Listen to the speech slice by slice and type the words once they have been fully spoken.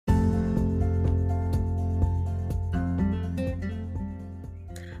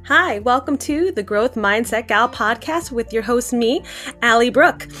Hi, welcome to the Growth Mindset Gal podcast with your host, me, Allie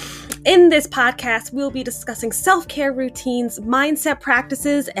Brooke. In this podcast, we'll be discussing self-care routines, mindset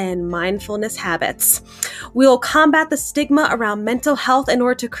practices, and mindfulness habits. We'll combat the stigma around mental health in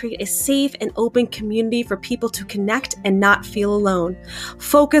order to create a safe and open community for people to connect and not feel alone.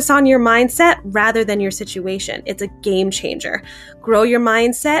 Focus on your mindset rather than your situation. It's a game changer. Grow your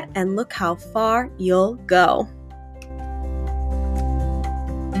mindset and look how far you'll go.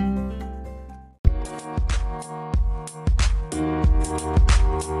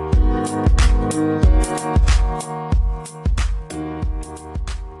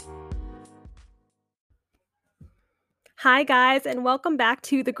 Hi, guys, and welcome back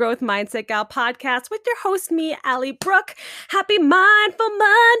to the Growth Mindset Gal podcast with your host, me, Allie Brooke. Happy Mindful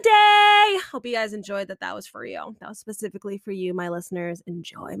Monday! Hope you guys enjoyed that. That was for you. That was specifically for you, my listeners.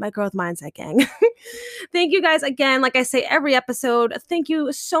 Enjoy my Growth Mindset gang. Thank you guys again. Like I say every episode, thank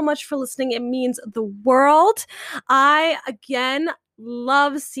you so much for listening. It means the world. I, again,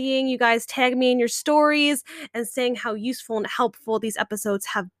 love seeing you guys tag me in your stories and saying how useful and helpful these episodes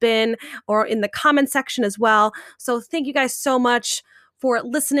have been, or in the comment section as well. So thank you guys so much for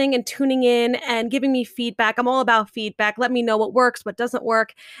listening and tuning in and giving me feedback. I'm all about feedback. Let me know what works, what doesn't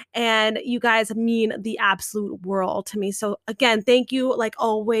work. And you guys mean the absolute world to me. So again, thank you, like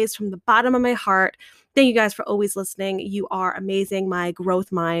always, from the bottom of my heart. Thank you guys for always listening. You are amazing, my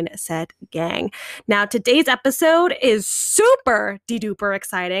growth mindset gang. Now, today's episode is super de-duper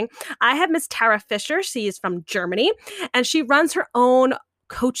exciting. I have Miss Tara Fischer. She is from Germany, and she runs her own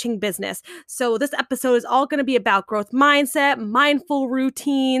coaching business. So this episode is all going to be about growth mindset, mindful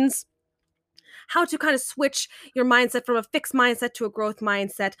routines, how to kind of switch your mindset from a fixed mindset to a growth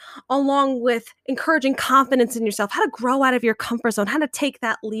mindset, along with encouraging confidence in yourself, how to grow out of your comfort zone, how to take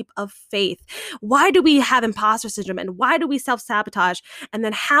that leap of faith. Why do we have imposter syndrome, and why do we self-sabotage? And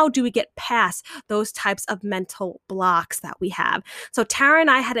then how do we get past those types of mental blocks that we have? So Tara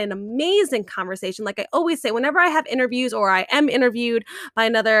and I had an amazing conversation. Like I always say, whenever I have interviews or I am interviewed by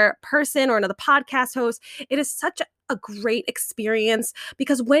another person or another podcast host, it is such a great experience,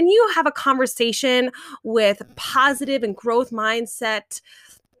 because when you have a conversation with positive and growth mindset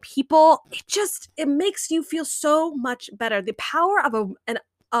people, it makes you feel so much better. The power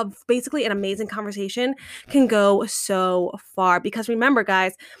of basically an amazing conversation can go so far, because remember,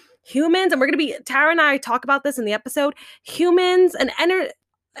 guys, humans, and Tara and I talk about this in the episode, humans and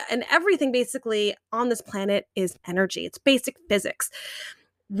everything basically on this planet is energy. It's basic physics.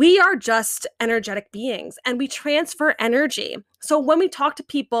 We are just energetic beings, and we transfer energy. So when we talk to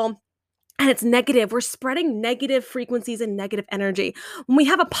people and it's negative, we're spreading negative frequencies and negative energy. When we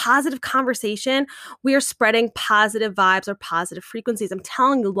have a positive conversation, we are spreading positive vibes or positive frequencies. I'm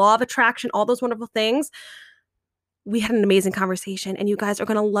telling you, law of attraction, all those wonderful things. We had an amazing conversation, and you guys are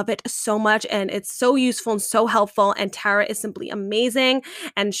going to love it so much. And it's so useful and so helpful. And Tara is simply amazing,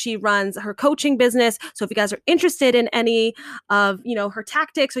 and she runs her coaching business. So if you guys are interested in any of, her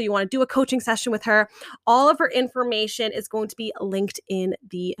tactics, or you want to do a coaching session with her, all of her information is going to be linked in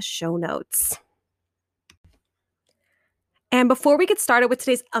the show notes. And before we get started with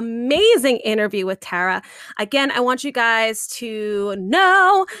today's amazing interview with Tara, again, I want you guys to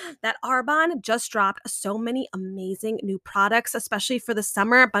know that Arbonne just dropped so many amazing new products, especially for the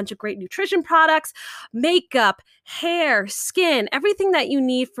summer. A bunch of great nutrition products, makeup, hair, skin, everything that you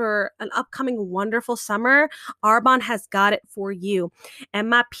need for an upcoming wonderful summer. Arbonne has got it for you. And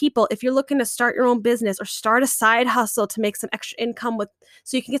my people, if you're looking to start your own business or start a side hustle to make some extra income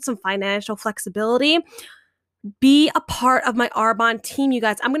so you can get some financial flexibility, be a part of my Arbonne team, you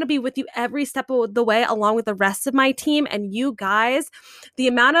guys. I'm going to be with you every step of the way, along with the rest of my team. And you guys, the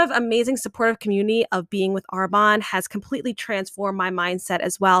amount of amazing supportive community of being with Arbonne has completely transformed my mindset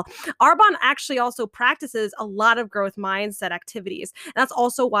as well. Arbonne actually also practices a lot of growth mindset activities. And that's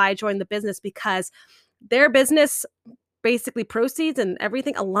also why I joined the business, because their business basically proceeds and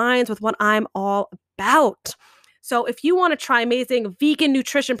everything aligns with what I'm all about. So if you want to try amazing vegan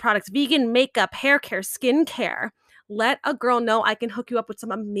nutrition products, vegan makeup, hair care, skin care, let a girl know. I can hook you up with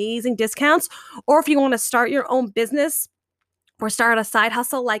some amazing discounts. Or if you want to start your own business or start a side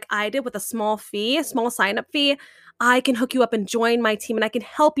hustle like I did with a small sign-up fee, I can hook you up and join my team, and I can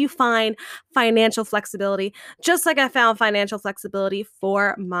help you find financial flexibility, just like I found financial flexibility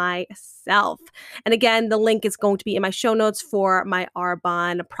for myself. And again, the link is going to be in my show notes for my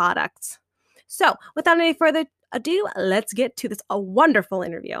Arbonne products. So without any further ado, let's get to a wonderful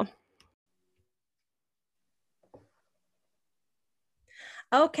interview.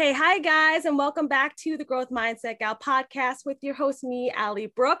 Okay, hi guys, and welcome back to the Growth Mindset Gal podcast with your host, me, Allie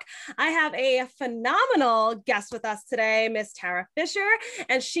Brooke. I have a phenomenal guest with us today, Miss Tara Fischer,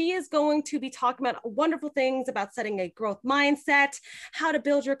 and she is going to be talking about wonderful things about setting a growth mindset, how to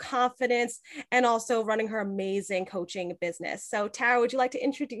build your confidence, and also running her amazing coaching business. So, Tara, would you like to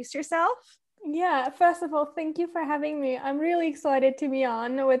introduce yourself? Yeah, first of all, thank you for having me. I'm really excited to be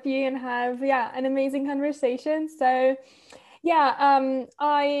on with you and have an amazing conversation.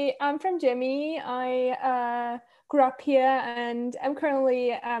 I am from Germany. I grew up here and I'm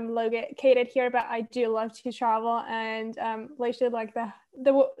currently located here, but I do love to travel and literally like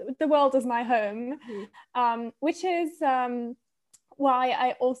the world is my home, which is why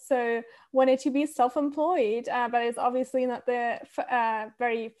I also wanted to be self-employed, but it's obviously not the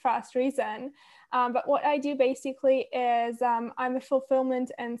very first reason. But what I do basically is I'm a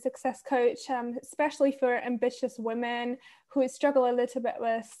fulfillment and success coach, especially for ambitious women who struggle a little bit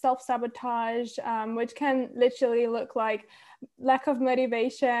with self-sabotage, which can literally look like lack of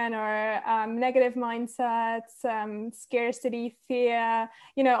motivation or negative mindsets, scarcity, fear,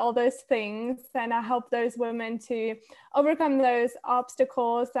 all those things. And I help those women to overcome those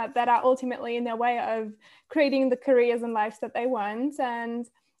obstacles that are ultimately in their way of creating the careers and lives that they want. And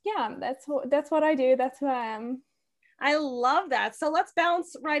yeah, that's what I do. That's who I am. I love that. So let's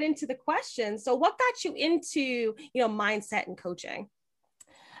bounce right into the question. So what got you into, mindset and coaching?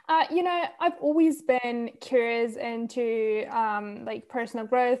 I've always been curious into like personal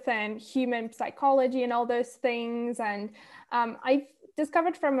growth and human psychology and all those things. And I've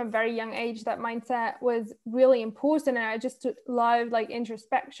discovered from a very young age that mindset was really important. And I just loved like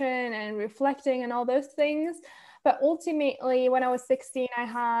introspection and reflecting and all those things. But ultimately, when I was 16, I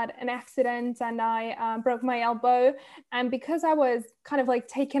had an accident and I broke my elbow. And because I was kind of like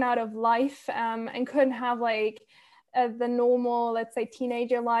taken out of life and couldn't have like the normal, let's say,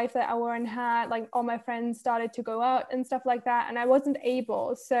 teenager life that I had, like all my friends started to go out and stuff like that, and I wasn't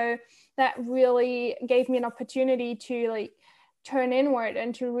able. So that really gave me an opportunity to like turn inward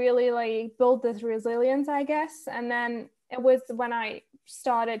and to really like build this resilience, I guess. And then it was when I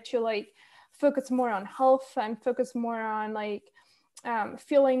started to like focus more on health and focus more on like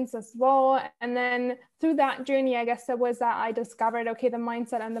feelings as well. And then through that journey, I guess it was that I discovered, okay, the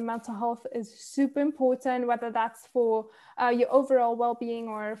mindset and the mental health is super important, whether that's for your overall well-being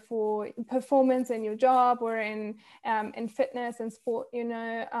or for performance in your job or in fitness and sport.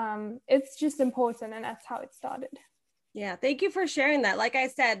 It's just important, and that's how it started. Yeah, thank you for sharing that. Like I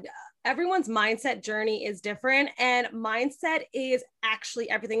said, everyone's mindset journey is different, and mindset is actually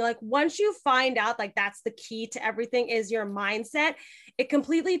everything. Like once you find out like that's the key to everything is your mindset, it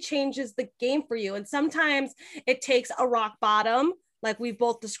completely changes the game for you. And sometimes it takes a rock bottom, like we've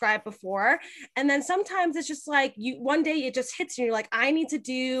both described before. And then sometimes it's just like one day it just hits you and you're like, I need to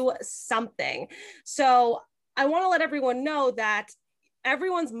do something. So I want to let everyone know that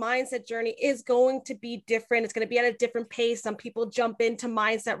everyone's mindset journey is going to be different. It's going to be at a different pace. Some people jump into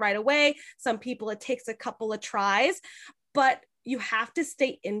mindset right away. Some people, it takes a couple of tries, but you have to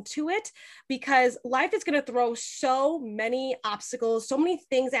stay into it because life is going to throw so many obstacles, so many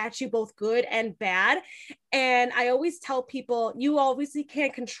things at you, both good and bad. And I always tell people, you obviously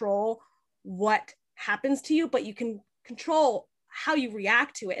can't control what happens to you, but you can control how you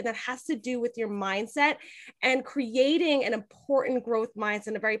react to it. And that has to do with your mindset and creating an important growth mindset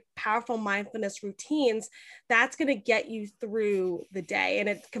and a very powerful mindfulness routines. That's going to get you through the day. And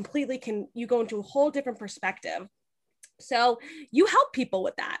it completely you go into a whole different perspective. So you help people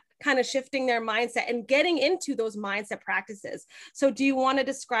with that, kind of shifting their mindset and getting into those mindset practices. So do you want to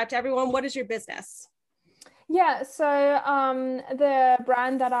describe to everyone, what is your business? Yeah, so the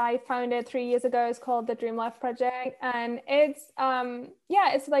brand that I founded 3 years ago is called the Dream Life Project, and it's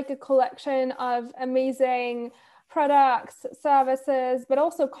like a collection of amazing products, services, but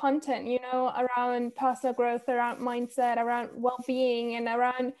also content, around personal growth, around mindset, around well-being, and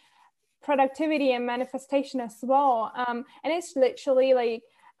around productivity and manifestation as well. And it's literally like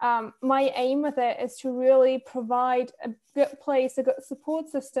my aim with it is to really provide a good place, a good support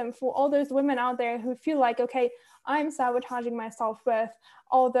system for all those women out there who feel like, okay, I'm sabotaging myself with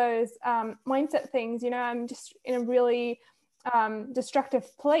all those mindset things. I'm just in a really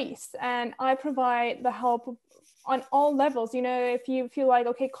destructive place, and I provide the help on all levels. If you feel like,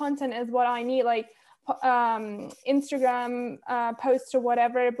 okay, content is what I need, like Instagram posts or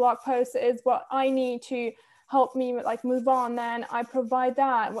whatever, blog posts is what I need to help me like move on, then I provide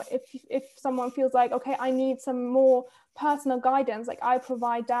that. If someone feels like, okay, I need some more personal guidance, like I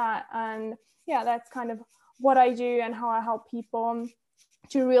provide that. And yeah, that's kind of what I do and how I help people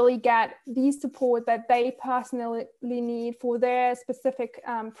to really get the support that they personally need for their specific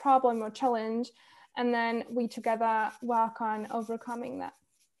problem or challenge. And then we together work on overcoming that.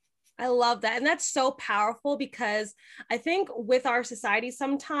 I love that. And that's so powerful, because I think with our society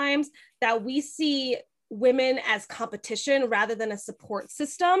sometimes that we see women as competition rather than a support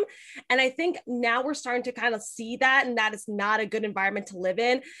system. And I think now we're starting to kind of see that, and that is not a good environment to live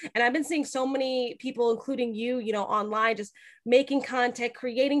in. And I've been seeing so many people, including you, online, just making content,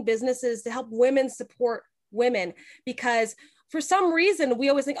 creating businesses to help women support women, because for some reason we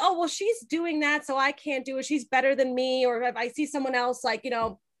always think, oh, well, she's doing that, so I can't do it. She's better than me. Or if I see someone else, like,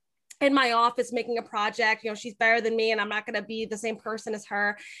 in my office making a project, she's better than me and I'm not going to be the same person as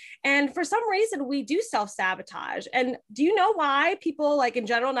her. And for some reason we do self-sabotage. And do you know why people, like, in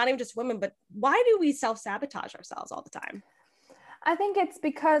general, not even just women, but why do we self-sabotage ourselves all the time? I think it's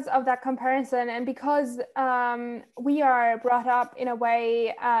because of that comparison, and because we are brought up in a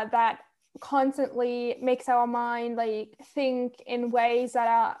way that constantly makes our mind like think in ways that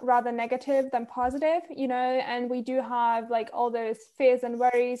are rather negative than positive, and we do have like all those fears and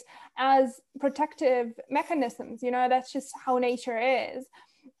worries as protective mechanisms. That's just how nature is.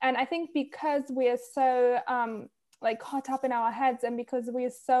 And I think because we are so like caught up in our heads, and because we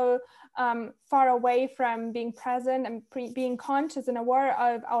are so far away from being present and being conscious and aware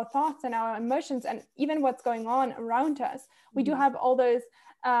of our thoughts and our emotions and even what's going on around us, we do have all those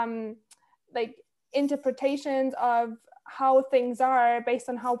like interpretations of how things are based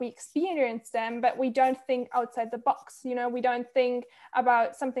on how we experience them, but we don't think outside the box. We don't think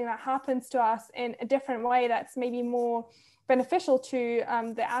about something that happens to us in a different way that's maybe more beneficial to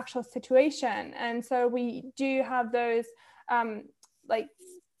the actual situation. And so we do have those like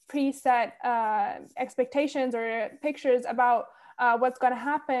preset expectations or pictures about what's going to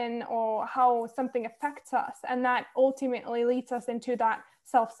happen or how something affects us, and that ultimately leads us into that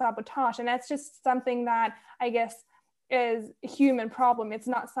self-sabotage. And that's just something that I guess is a human problem. It's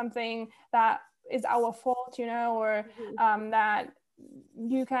not something that is our fault, or that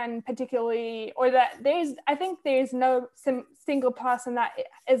you can particularly, or that I think there's no single person that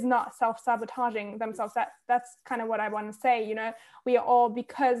is not self-sabotaging themselves. That's kind of what I want to say. We are all,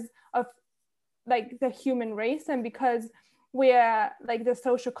 because of like the human race, and because we're like the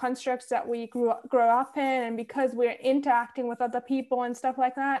social constructs that we grow up in, and because we're interacting with other people and stuff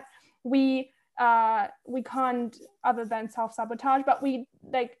like that, we can't other than self-sabotage. But we,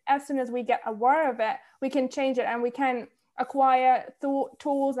 like, as soon as we get aware of it, we can change it, and we can acquire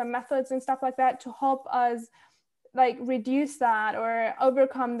tools and methods and stuff like that to help us like reduce that or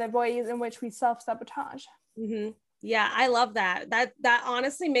overcome the ways in which we self-sabotage. Mm-hmm. Yeah, I love that. That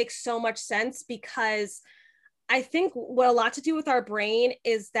honestly makes so much sense, because I think what a lot to do with our brain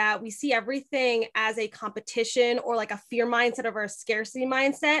is that we see everything as a competition or like a fear mindset or a scarcity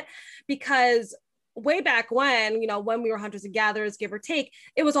mindset, because way back when, when we were hunters and gatherers, give or take,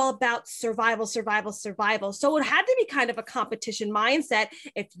 it was all about survival. So it had to be kind of a competition mindset.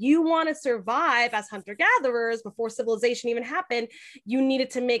 If you want to survive as hunter gatherers before civilization even happened, you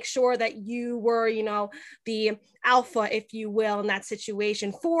needed to make sure that you were, the alpha, if you will, in that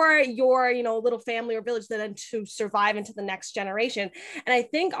situation for your, little family or village, then to survive into the next generation. And I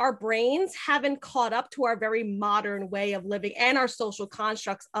think our brains haven't caught up to our very modern way of living and our social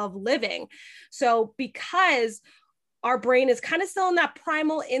constructs of living. So because our brain is kind of still in that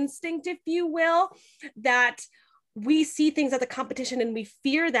primal instinct, if you will, that we see things as a competition and we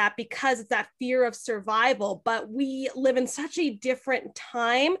fear that because it's that fear of survival. But we live in such a different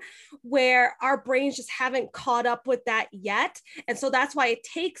time where our brains just haven't caught up with that yet. And so that's why it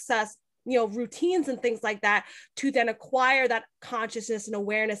takes us, routines and things like that to then acquire that consciousness and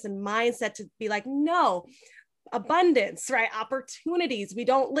awareness and mindset to be like, no, abundance, right? Opportunities. We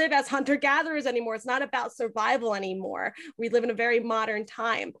don't live as hunter-gatherers anymore. It's not about survival anymore. We live in a very modern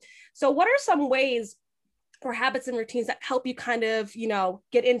time. So what are some ways or habits and routines that help you kind of,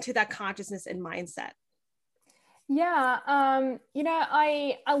 get into that consciousness and mindset? Yeah,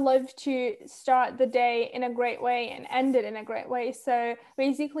 I love to start the day in a great way and end it in a great way. So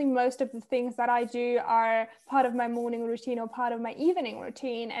basically most of the things that I do are part of my morning routine or part of my evening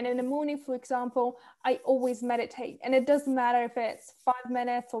routine. And in the morning, for example, I always meditate. And it doesn't matter if it's 5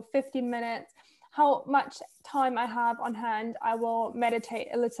 minutes or 15 minutes, how much time I have on hand, I will meditate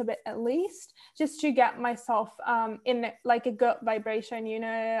a little bit at least, just to get myself in like a good vibration,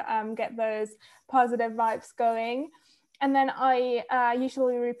 get those positive vibes going. And then I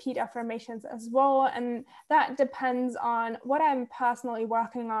usually repeat affirmations as well. And that depends on what I'm personally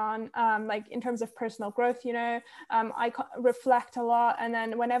working on, like in terms of personal growth, I reflect a lot. And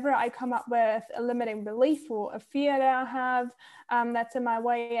then whenever I come up with a limiting belief or a fear that I have that's in my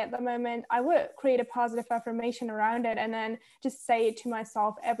way at the moment, I would create a positive affirmation around it and then just say it to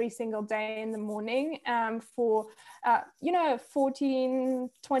myself every single day in the morning for 14,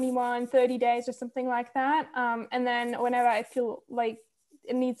 21, 30 days or something like that. And then whenever I feel like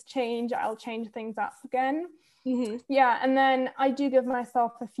it needs change, I'll change things up again. Mm-hmm. Yeah. And then I do give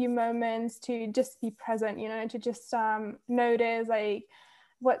myself a few moments to just be present, to just notice like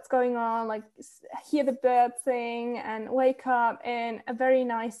what's going on, like hear the birds sing and wake up in a very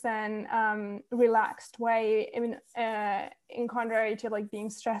nice and relaxed way, in contrary to like being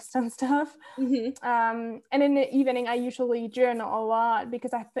stressed and stuff. Mm-hmm. And in the evening, I usually journal a lot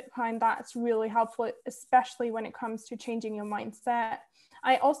because I find that's really helpful, especially when it comes to changing your mindset.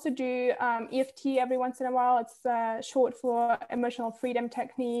 I also do EFT every once in a while. It's short for emotional freedom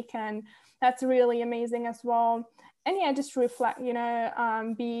technique, and that's really amazing as well. And yeah, just reflect,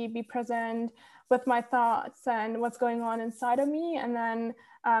 be present with my thoughts and what's going on inside of me, and then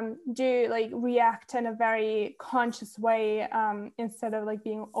do like react in a very conscious way instead of like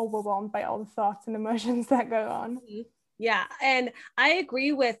being overwhelmed by all the thoughts and emotions that go on. Yeah, and I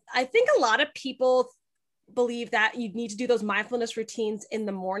agree I think a lot of people believe that you need to do those mindfulness routines in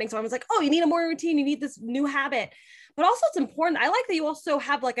the morning. So I was like, oh, you need a morning routine, you need this new habit. But also it's important. I like that you also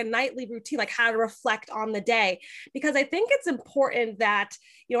have like a nightly routine, like how to reflect on the day, because I think it's important that,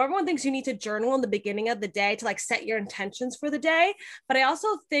 everyone thinks you need to journal in the beginning of the day to like set your intentions for the day. But I also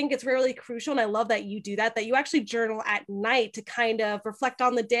think it's really crucial. And I love that you do that you actually journal at night to kind of reflect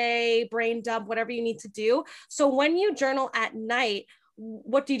on the day, brain dump, whatever you need to do. So when you journal at night,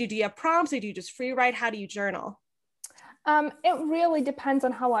 what do you do? Do you have prompts or do you just free write? How do you journal? It really depends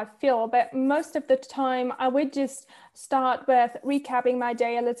on how I feel, but most of the time I would just start with recapping my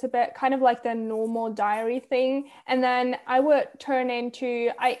day a little bit, kind of like the normal diary thing. And then I would turn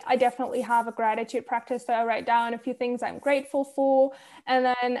into, I definitely have a gratitude practice. So I write down a few things I'm grateful for. And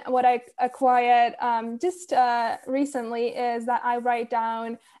then what I acquired just recently is that I write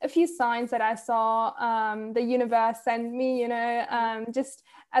down a few signs that I saw the universe send me, just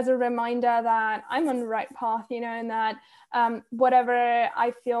as a reminder that I'm on the right path, and that whatever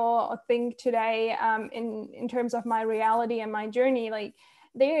I feel or think today in terms of my reality and my journey, like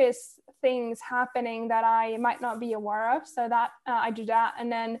there is things happening that I might not be aware of. So that I do that.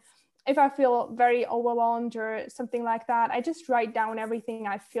 And then if I feel very overwhelmed or something like that, I just write down everything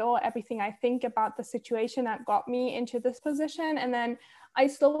I feel, everything I think about the situation that got me into this position. And then I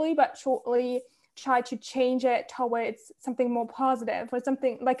slowly but surely try to change it towards something more positive, or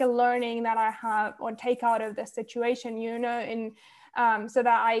something like a learning that I have or take out of this situation, so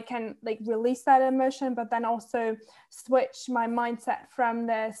that I can like release that emotion, but then also switch my mindset from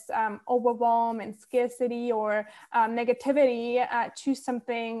this overwhelm and scarcity or negativity to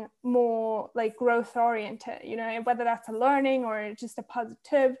something more like growth oriented, whether that's a learning or just a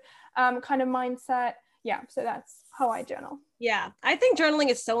positive kind of mindset. Yeah, so that's how I journal. Yeah, I think journaling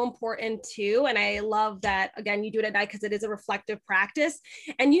is so important too. And I love that, again, you do it at night because it is a reflective practice.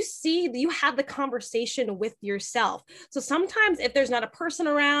 And you have the conversation with yourself. So sometimes if there's not a person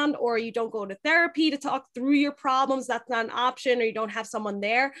around, or you don't go to therapy to talk through your problems, that's not an option, or you don't have someone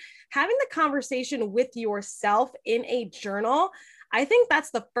there, having the conversation with yourself in a journal, I think that's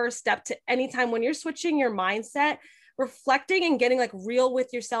the first step to anytime when you're switching your mindset. Reflecting and getting like real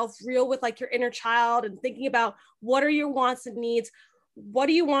with yourself, real with like your inner child, and thinking about what are your wants and needs, what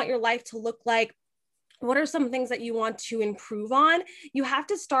do you want your life to look like, what are some things that you want to improve on. You have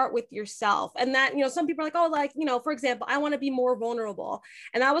to start with yourself. And that, some people are like, oh, like, for example, I want to be more vulnerable.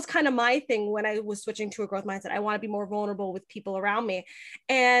 And that was kind of my thing when I was switching to a growth mindset. I want to be more vulnerable with people around me.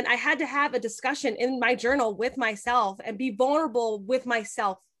 And I had to have a discussion in my journal with myself and be vulnerable with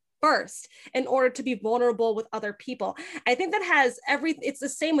myself first in order to be vulnerable with other people. I think that it's the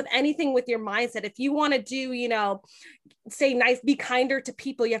same with anything with your mindset. If you want to do, say nice, be kinder to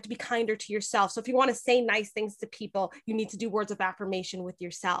people, you have to be kinder to yourself. So if you want to say nice things to people, you need to do words of affirmation with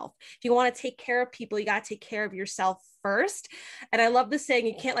yourself. If you want to take care of people, you got to take care of yourself first. And I love this saying,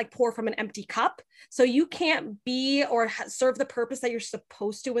 you can't like pour from an empty cup. So you can't be or serve the purpose that you're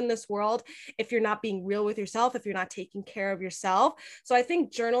supposed to in this world if you're not being real with yourself, if you're not taking care of yourself. So I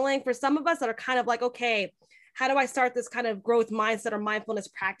think journaling, for some of us that are kind of like, okay, how do I start this kind of growth mindset or mindfulness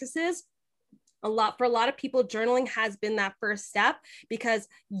practices? For a lot of people, journaling has been that first step because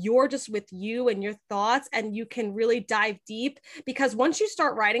you're just with you and your thoughts, and you can really dive deep. Because once you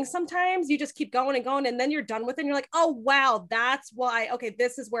start writing, sometimes you just keep going and going, and then you're done with it and you're like, oh wow, that's why, okay,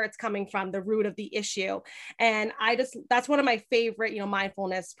 this is where it's coming from, the root of the issue. And that's one of my favorite,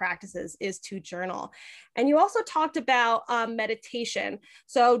 mindfulness practices, is to journal. And you also talked about meditation.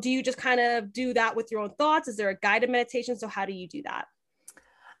 So do you just kind of do that with your own thoughts? Is there a guided meditation? So how do you do that?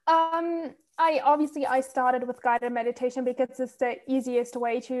 I started with guided meditation because it's the easiest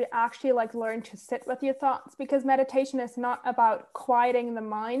way to actually like learn to sit with your thoughts, because meditation is not about quieting the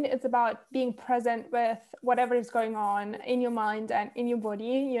mind. It's about being present with whatever is going on in your mind and in your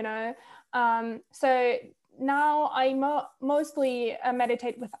body, So now I mostly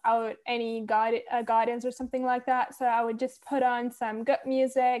meditate without any guidance or something like that. So I would just put on some good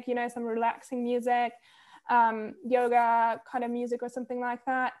music, some relaxing music, yoga kind of music or something like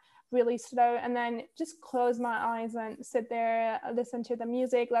that, really slow, and then just close my eyes and sit there, listen to the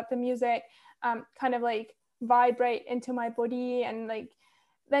music, let the music kind of like vibrate into my body. And like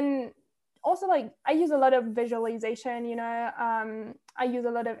then also like I use a lot of visualization, I use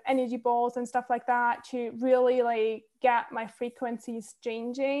a lot of energy balls and stuff like that to really like get my frequencies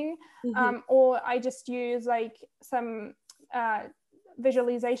changing. Or I just use like some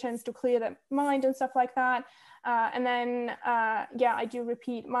visualizations to clear the mind and stuff like that. And then I do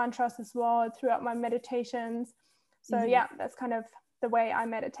repeat mantras as well throughout my meditations. So that's kind of the way I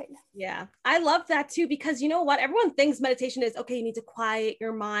meditate. Yeah, I love that too, because you know what? Everyone thinks meditation is, okay, you need to quiet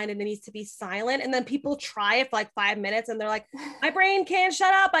your mind and it needs to be silent. And then people try it for like 5 minutes and they're like, my brain can't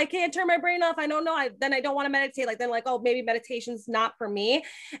shut up. I can't turn my brain off. I don't know. Then I don't want to meditate. Like, then like, oh, maybe meditation's not for me.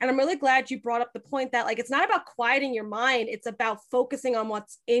 And I'm really glad you brought up the point that like, it's not about quieting your mind. It's about focusing on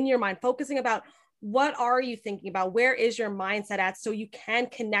what's in your mind, focusing about what are you thinking about? Where is your mindset at? So you can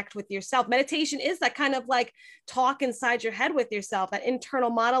connect with yourself. Meditation is that kind of like talk inside your head with yourself, that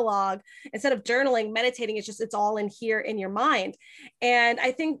internal monologue. Instead of journaling, meditating, it's all in here in your mind. And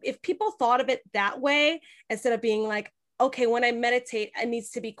I think if people thought of it that way, instead of being like, okay, when I meditate, it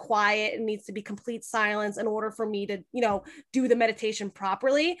needs to be quiet, it needs to be complete silence in order for me to, do the meditation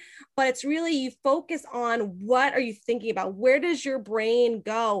properly. But it's really, you focus on what are you thinking about? Where does your brain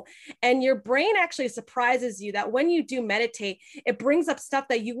go? And your brain actually surprises you that when you do meditate, it brings up stuff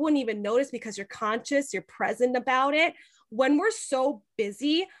that you wouldn't even notice because you're conscious, you're present about it. When we're so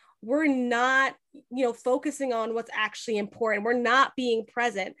busy, we're not, focusing on what's actually important. We're not being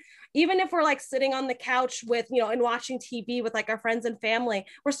present. Even if we're like sitting on the couch with, and watching TV with like our friends and family,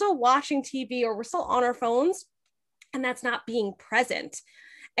 we're still watching TV or we're still on our phones, and that's not being present.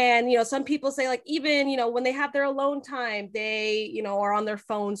 And, some people say like, even, when they have their alone time, they, are on their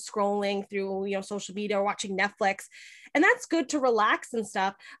phone scrolling through, social media or watching Netflix. And that's good to relax and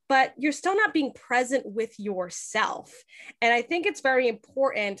stuff, but you're still not being present with yourself. And I think it's very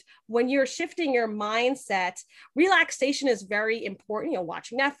important when you're shifting your mindset. Relaxation is very important,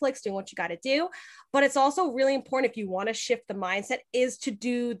 watching Netflix, doing what you got to do. But it's also really important, if you want to shift the mindset, is to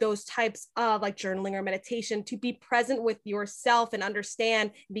do those types of like journaling or meditation, to be present with yourself and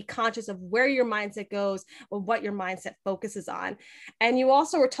understand, be conscious of where your mindset goes or what your mindset focuses on. And you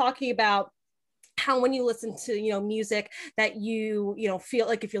also were talking about how when you listen to music that you feel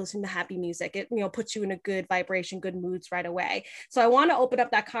like, if you're listening to happy music, it puts you in a good vibration, good moods right away. So I want to open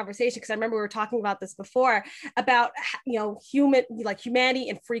up that conversation, because I remember we were talking about this before, about humanity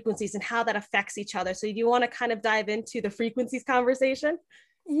and frequencies and how that affects each other. So do you want to kind of dive into the frequencies conversation?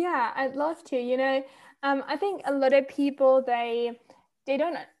 Yeah, I'd love to. I think a lot of people, they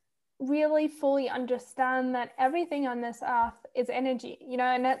don't really fully understand that everything on this earth is energy,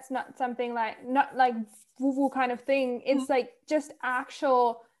 and that's not something not like woo-woo kind of thing. It's like just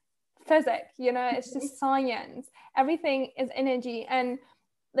actual physics, it's just science. Everything is energy, and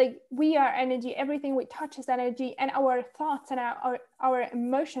like we are energy. Everything we touch is energy, and our thoughts and our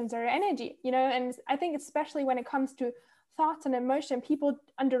emotions are energy, and I think especially when it comes to thoughts and emotion, people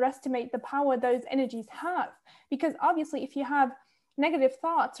underestimate the power those energies have, because obviously if you have negative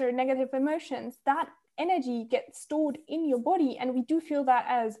thoughts or negative emotions, that energy gets stored in your body, and we do feel that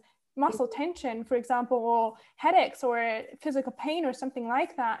as muscle tension, for example, or headaches or physical pain or something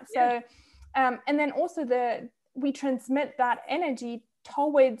like that. So and then also we transmit that energy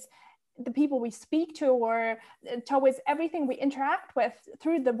towards the people we speak to, or towards everything we interact with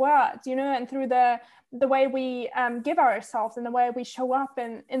through the words, and through the way we give ourselves and the way we show up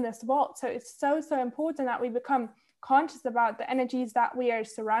in this world. So it's so important that we become conscious about the energies that we are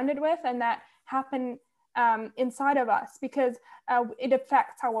surrounded with and that happen inside of us, because it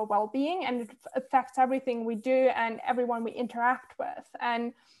affects our well-being, and it affects everything we do and everyone we interact with.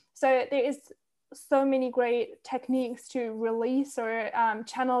 And so there is so many great techniques to release or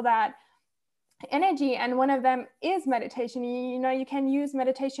channel that energy, and one of them is meditation. You can use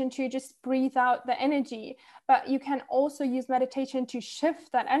meditation to just breathe out the energy, but you can also use meditation to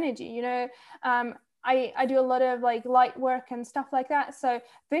shift that energy. I do a lot of like light work and stuff like that, so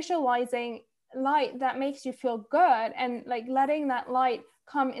visualizing light that makes you feel good and like letting that light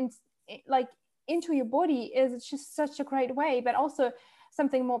come in, like into your body, is just such a great way. But also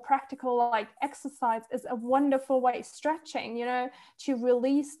something more practical like exercise is a wonderful way, stretching, to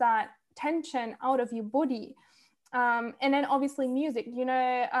release that tension out of your body. And then obviously music,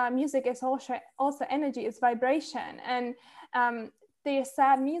 music is also energy, it's vibration. And there's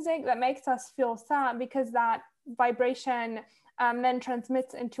sad music that makes us feel sad because that vibration then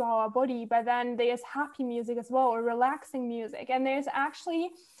transmits into our body. But then there's happy music as well, or relaxing music. And there's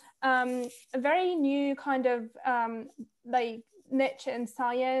actually a very new kind of like niche in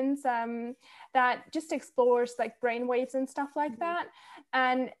science that just explores like brain waves and stuff like that.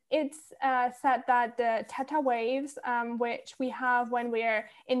 And it's said that the theta waves, which we have when we're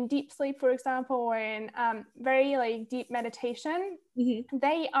in deep sleep, for example, or in very like deep meditation,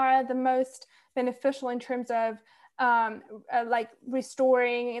 they are the most beneficial in terms of like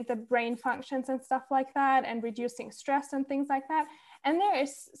restoring the brain functions and stuff like that, and reducing stress and things like that. And there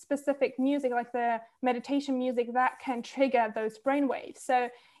is specific music, like the meditation music, that can trigger those brain waves. So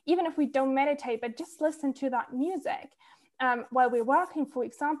even if we don't meditate, but just listen to that music while we're working, for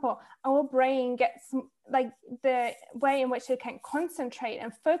example, our brain gets, like, the way in which it can concentrate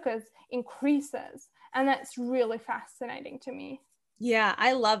and focus increases. And that's really fascinating to me. Yeah,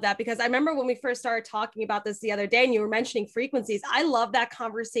 I love that, because I remember when we first started talking about this the other day and you were mentioning frequencies. I love that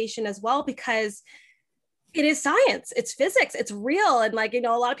conversation as well, because it is science, it's physics, it's real. And like, a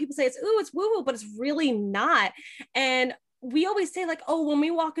lot of people say it's woo-woo, but it's really not. And we always say like, oh, when we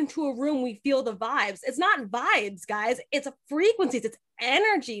walk into a room, we feel the vibes. It's not vibes, guys. It's frequencies, it's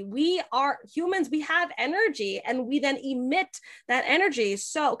energy. We are humans, we have energy, and we then emit that energy.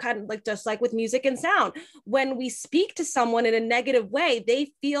 So kind of like, just like with music and sound, when we speak to someone in a negative way,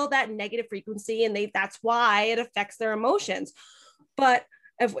 they feel that negative frequency, and that's why it affects their emotions. But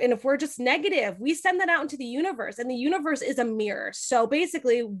if we're just negative, we send that out into the universe, and the universe is a mirror. So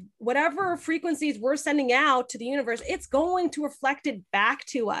basically, whatever frequencies we're sending out to the universe, it's going to reflect it back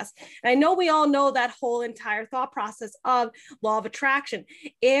to us. And I know we all know that whole entire thought process of law of attraction.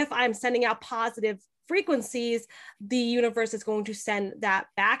 If I'm sending out positive frequencies, the universe is going to send that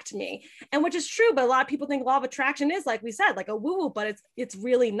back to me. And which is true, but a lot of people think law of attraction is, like we said, like a woo-woo, but it's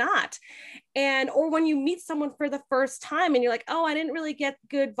really not. And or when you meet someone for the first time and you're like, oh, I didn't really get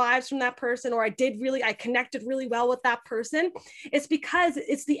good vibes from that person, or I connected really well with that person, it's because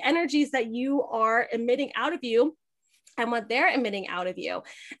it's the energies that you are emitting out of you and what they're emitting out of you.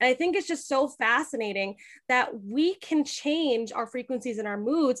 And I think it's just so fascinating that we can change our frequencies and our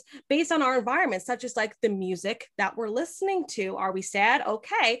moods based on our environment, such as like the music that we're listening to. Are we sad?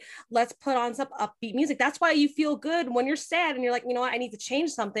 Okay, let's put on some upbeat music. That's why you feel good when you're sad and you're like, you know what, I need to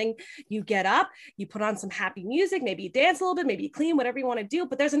change something. You get up, you put on some happy music, maybe you dance a little bit, maybe you clean, whatever you want to do.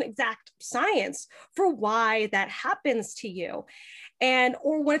 But there's an exact science for why that happens to you. And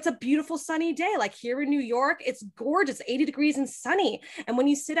or when it's a beautiful sunny day, like here in New York, it's gorgeous, 80 degrees and sunny. And when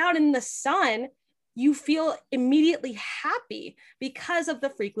you sit out in the sun, you feel immediately happy because of the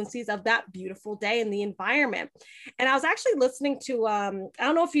frequencies of that beautiful day and the environment. And I was actually listening to, I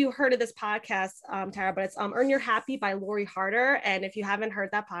don't know if you heard of this podcast, Tara, but it's Earn Your Happy by Lori Harder. And if you haven't heard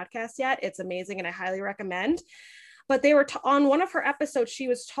that podcast yet, it's amazing and I highly recommend. But they were on one of her episodes, she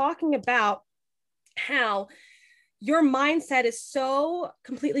was talking about how your mindset is so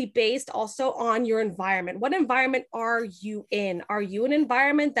completely based also on your environment. What environment are you in? Are you an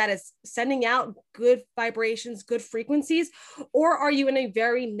environment that is sending out good vibrations, good frequencies, or are you in a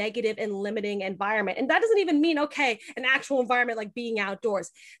very negative and limiting environment? And that doesn't even mean, okay, an actual environment like being outdoors,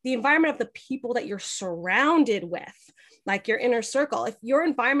 the environment of the people that you're surrounded with, like your inner circle. If your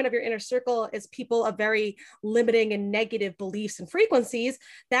environment of your inner circle is people of very limiting and negative beliefs and frequencies,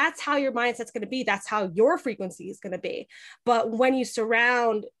 that's how your mindset's going to be. That's how your frequency is going to be. But when you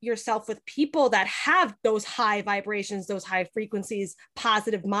surround yourself with people that have those high vibrations, those high frequencies,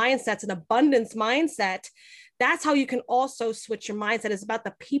 positive mindsets, and abundance mindset, that's how you can also switch your mindset. It's about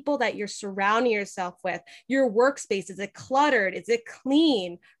the people that you're surrounding yourself with. Your workspace, is it cluttered? Is it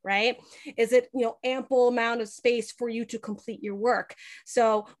clean, right? Is it, ample amount of space for you to complete your work?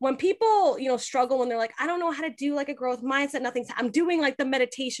 So when people, struggle, when they're like, I don't know how to do like a growth mindset, I'm doing like the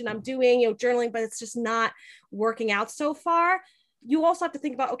meditation, I'm doing, journaling, but it's just not working out so far. You also have to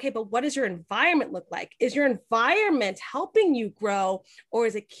think about, okay, but what does your environment look like? Is your environment helping you grow, or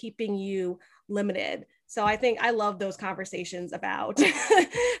is it keeping you limited. So I think I love those conversations about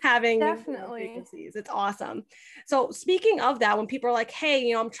having frequencies. It's awesome. So speaking of that, when people are like,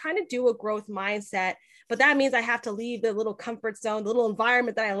 hey, I'm trying to do a growth mindset, but that means I have to leave the little comfort zone, the little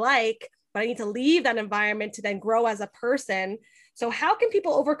environment that I like, but I need to leave that environment to then grow as a person. So how can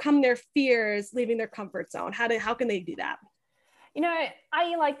people overcome their fears leaving their comfort zone? How can they do that?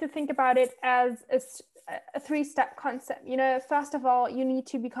 I like to think about it as a three-step concept. First of all, you need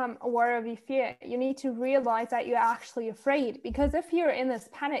to become aware of your fear. You need to realize that you're actually afraid, because if you're in this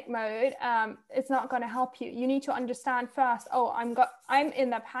panic mode, it's not going to help you. You need to understand first, I'm in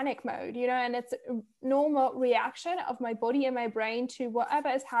the panic mode, and it's a normal reaction of my body and my brain to whatever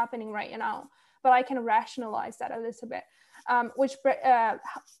is happening right now. But I can rationalize that a little bit, which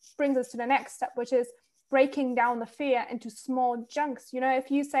brings us to the next step, which is breaking down the fear into small chunks.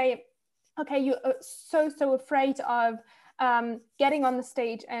 If you say, okay, you're so afraid of getting on the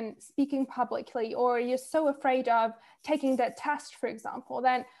stage and speaking publicly, or you're so afraid of taking that test, for example,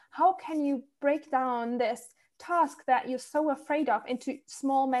 then how can you break down this task that you're so afraid of into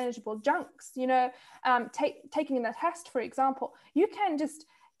small manageable chunks? Taking the test, for example, you can just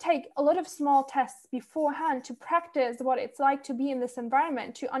take a lot of small tests beforehand to practice what it's like to be in this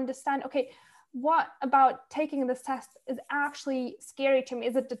environment, to understand, okay, what about taking this test is actually scary to me?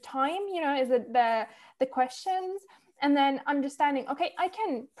 Is it the time? Is it the questions? And then understanding, okay, I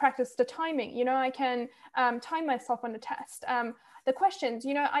can practice the timing. I can time myself on the test. The questions,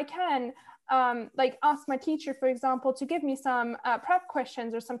 I can ask my teacher, for example, to give me some prep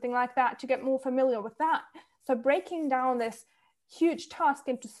questions or something like that to get more familiar with that. So breaking down this huge task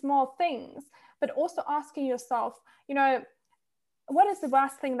into small things, but also asking yourself, what is the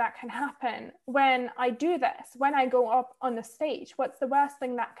worst thing that can happen when I do this, when I go up on the stage? What's the worst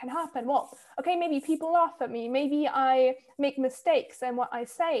thing that can happen? Well, okay, maybe people laugh at me. Maybe I make mistakes in what I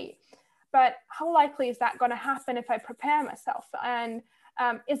say. But how likely is that going to happen if I prepare myself? And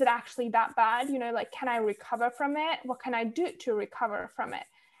is it actually that bad? Can I recover from it? What can I do to recover from it?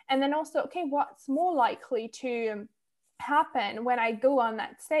 And then also, okay, what's more likely to happen when I go on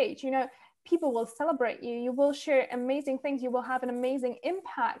that stage? People will celebrate you. You will share amazing things. You will have an amazing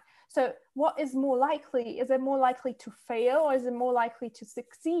impact. So what is more likely? Is it more likely to fail, or is it more likely to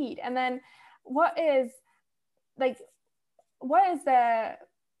succeed? And then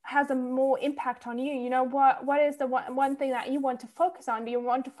has a more impact on you? What is the one thing that you want to focus on? Do you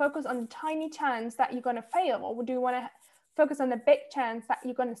want to focus on the tiny chance that you're going to fail, or do you want to focus on the big chance that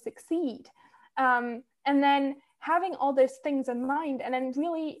you're going to succeed? And then having all those things in mind, and then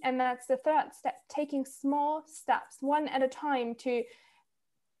really, and that's the third step, taking small steps, one at a time, to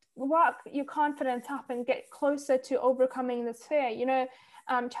work your confidence up and get closer to overcoming this fear.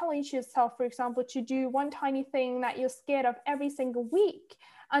 Challenge yourself, for example, to do one tiny thing that you're scared of every single week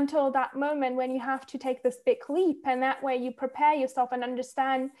until that moment when you have to take this big leap. And that way you prepare yourself and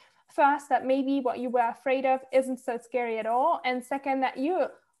understand, first, that maybe what you were afraid of isn't so scary at all. And second, that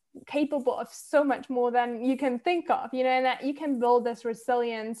you're capable of so much more than you can think of, and that you can build this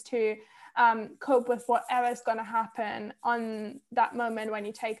resilience to cope with whatever is going to happen on that moment when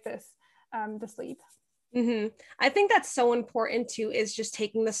you take this leap. Mm-hmm. I think that's so important too, is just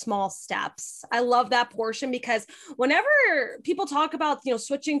taking the small steps. I love that portion, because whenever people talk about,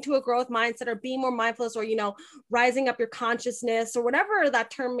 switching to a growth mindset or being more mindful, or, rising up your consciousness, or whatever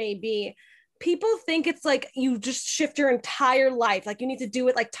that term may be, people think it's like you just shift your entire life. Like you need to do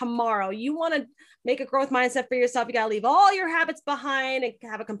it like tomorrow. You want to make a growth mindset for yourself. You got to leave all your habits behind and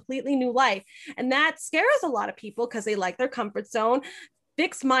have a completely new life. And that scares a lot of people because they like their comfort zone.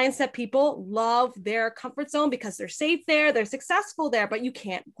 Fixed mindset people love their comfort zone because they're safe there, they're successful there, but you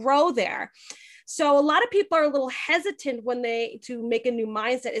can't grow there. So a lot of people are a little hesitant to make a new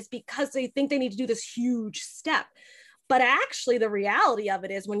mindset, is because they think they need to do this huge step. But actually, the reality of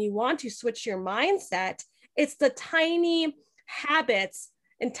it is, when you want to switch your mindset, it's the tiny habits,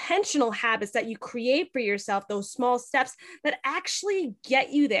 intentional habits that you create for yourself, those small steps that actually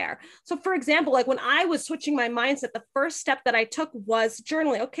get you there. So for example, like when I was switching my mindset, the first step that I took was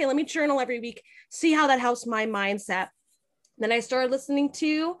journaling. Okay, let me journal every week, see how that helps my mindset. Then I started listening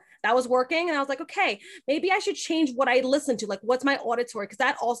to, that was working. And I was like, okay, maybe I should change what I listen to. Like, what's my auditory? Because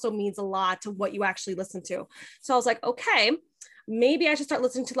that also means a lot to what you actually listen to. So I was like, okay, maybe I should start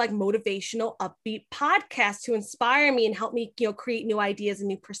listening to like motivational, upbeat podcasts to inspire me and help me, create new ideas and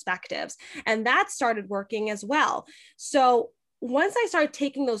new perspectives. And that started working as well. So once I started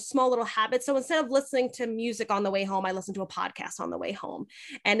taking those small little habits, so instead of listening to music on the way home, I listen to a podcast on the way home.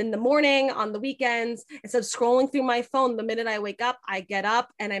 And in the morning, on the weekends, instead of scrolling through my phone, the minute I wake up, I get up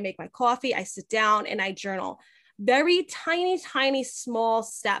and I make my coffee, I sit down and I journal. very tiny, tiny, small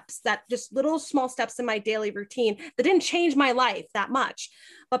steps, that just little small steps in my daily routine that didn't change my life that much.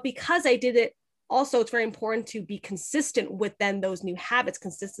 But because I did it, also, it's very important to be consistent with then those new habits.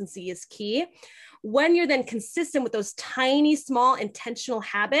 Consistency is key. When you're then consistent with those tiny, small, intentional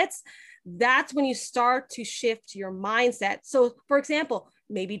habits, that's when you start to shift your mindset. So, for example,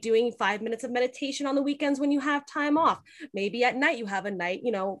 maybe doing 5 minutes of meditation on the weekends when you have time off. Maybe at night you have a night,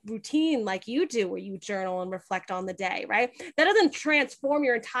 routine like you do where you journal and reflect on the day, right? That doesn't transform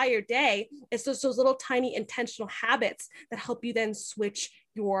your entire day. It's just those little tiny intentional habits that help you then switch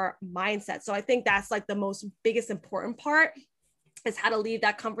your mindset. So I think that's like the most biggest important part, is how to leave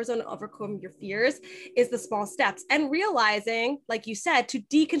that comfort zone and overcome your fears, is the small steps, and realizing, like you said, to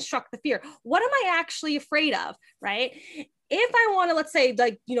deconstruct the fear. What am I actually afraid of, right? If I want to, let's say,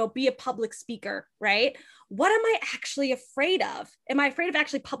 be a public speaker, right? What am I actually afraid of? Am I afraid of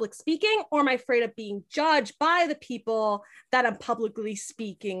actually public speaking, or am I afraid of being judged by the people that I'm publicly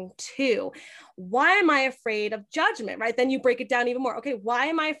speaking to? Why am I afraid of judgment, right? Then you break it down even more. Okay, why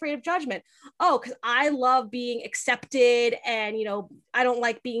am I afraid of judgment? Oh, because I love being accepted, and, I don't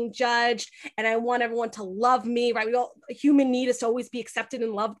like being judged, and I want everyone to love me, right? Human need is to always be accepted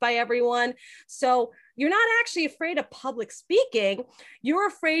and loved by everyone. So you're not actually afraid of public speaking. You're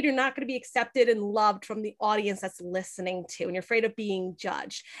afraid you're not going to be accepted and loved from the audience that's listening to, and you're afraid of being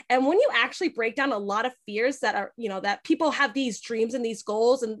judged. And when you actually break down a lot of fears that are, that people have these dreams and these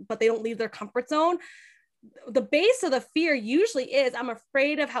goals, but they don't leave their comfort zone, the base of the fear usually is, I'm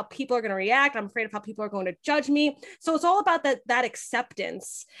afraid of how people are going to react. I'm afraid of how people are going to judge me. So it's all about that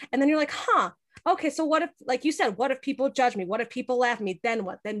acceptance. And then you're like, okay, so what if, like you said, what if people judge me? What if people laugh at me? Then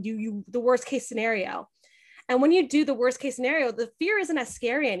what? Then you the worst case scenario. And when you do the worst case scenario, the fear isn't as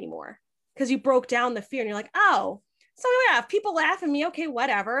scary anymore, because you broke down the fear and you're like, oh, so yeah, if people laugh at me, okay,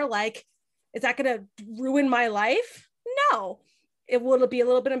 whatever. Like, is that going to ruin my life? No. Will it be a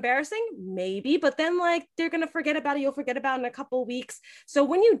little bit embarrassing? Maybe, but then they're going to forget about it. You'll forget about it in a couple of weeks. So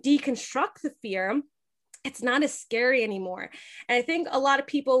when you deconstruct the fear, it's not as scary anymore. And I think a lot of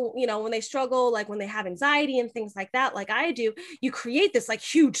people, when they struggle, like when they have anxiety and things like that, like I do, you create this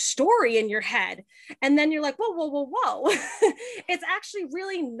huge story in your head. And then you're like, whoa. It's actually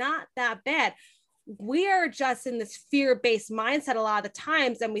really not that bad. We are just in this fear-based mindset a lot of the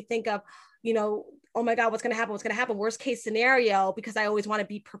times. And we think of, oh my God, what's going to happen? What's going to happen? Worst case scenario, because I always want to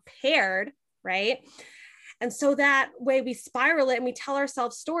be prepared. Right. And so that way we spiral it and we tell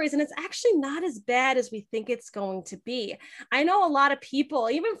ourselves stories, and it's actually not as bad as we think it's going to be. I know a lot of people,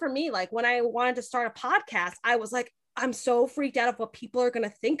 even for me, like when I wanted to start a podcast, I was like, I'm so freaked out of what people are going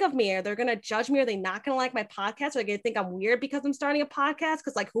to think of me. Are they going to judge me? Are they not going to like my podcast? Are they going to think I'm weird because I'm starting a podcast?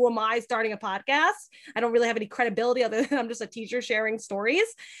 Because who am I starting a podcast? I don't really have any credibility other than I'm just a teacher sharing stories.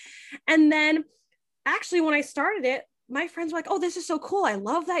 And then actually when I started it, my friends were like, oh, this is so cool. I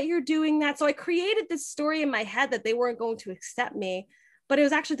love that you're doing that. So I created this story in my head that they weren't going to accept me, but it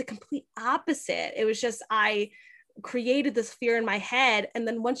was actually the complete opposite. It was just, I created this fear in my head. And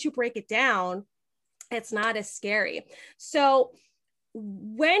then once you break it down, it's not as scary. So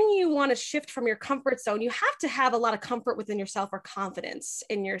when you want to shift from your comfort zone, you have to have a lot of comfort within yourself, or confidence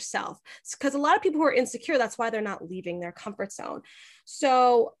in yourself. Because a lot of people who are insecure, that's why they're not leaving their comfort zone.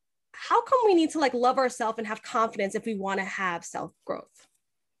 So how come we need to love ourselves and have confidence if we want to have self-growth?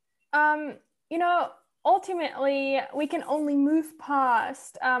 Ultimately, we can only move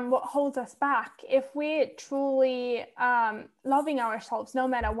past what holds us back if we're truly loving ourselves, no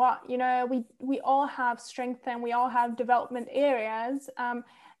matter what. We all have strength and we all have development areas, and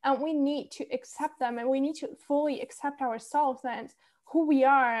we need to accept them, and we need to fully accept ourselves and who we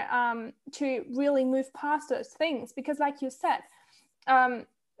are, to really move past those things. Because like you said,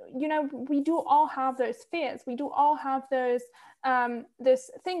 we do all have those fears. We do all have those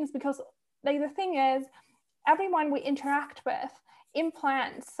things, because the thing is, everyone we interact with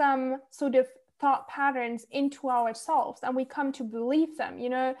implants some sort of thought patterns into ourselves, and we come to believe them,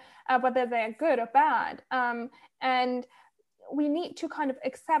 whether they're good or bad. And we need to kind of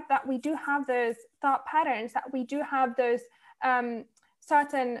accept that we do have those thought patterns, that we do have those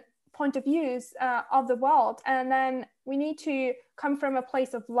certain point of views of the world, and then we need to come from a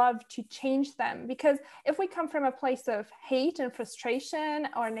place of love to change them. Because if we come from a place of hate and frustration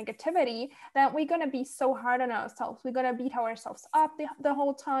or negativity, then we're going to be so hard on ourselves. We're going to beat ourselves up the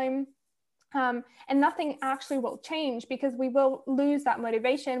whole time, and nothing actually will change, because we will lose that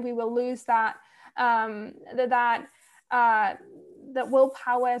motivation. We will lose that that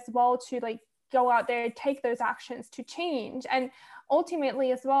willpower as well to go out there, take those actions to change. And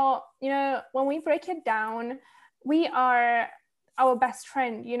ultimately as well, when we break it down, we are our best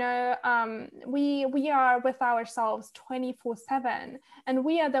friend, you know. We are with ourselves 24/7, and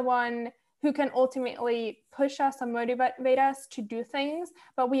we are the one who can ultimately push us and motivate us to do things,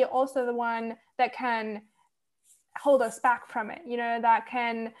 but we are also the one that can hold us back from it, you know, that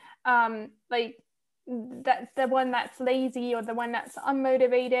can like that the one that's lazy or the one that's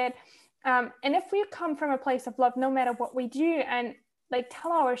unmotivated. And if we come from a place of love, no matter what we do, and like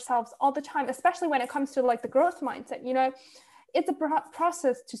tell ourselves all the time, especially when it comes to like the growth mindset, you know, it's a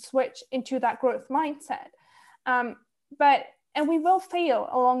process to switch into that growth mindset. And we will fail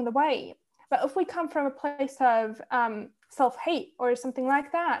along the way. But if we come from a place of self-hate or something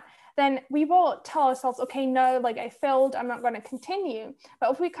like that, then we will tell ourselves, okay, no, like I failed, I'm not going to continue.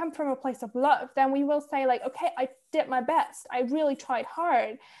 But if we come from a place of love, then we will say like, okay, I did my best. I really tried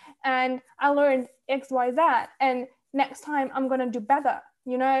hard and I learned X, Y, Z. And next time I'm going to do better,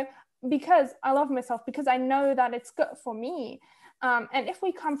 you know, because I love myself, because I know that it's good for me. And if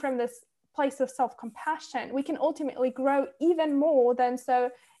we come from this place of self-compassion, we can ultimately grow even more than so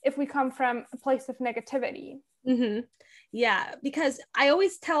if we come from a place of negativity. Mm-hmm. Yeah, because I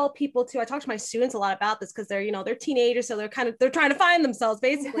always tell people too, I talk to my students a lot about this because they're, you know, they're teenagers. So they're trying to find themselves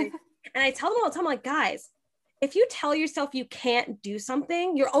basically. And I tell them all the time, like, guys, if you tell yourself you can't do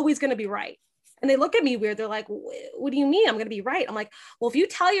something, you're always going to be right. And they look at me weird. They're like, what do you mean I'm going to be right? I'm like, well, if you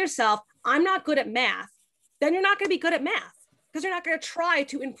tell yourself I'm not good at math, then you're not going to be good at math, because you're not going to try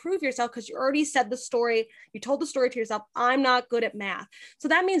to improve yourself, because you already said the story. You told the story to yourself, I'm not good at math. So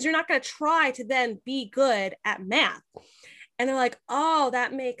that means you're not going to try to then be good at math. And they're like, oh,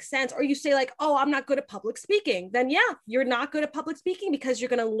 that makes sense. Or you say like, oh, I'm not good at public speaking. Then yeah, you're not good at public speaking because you're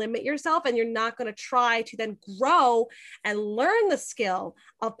going to limit yourself and you're not going to try to then grow and learn the skill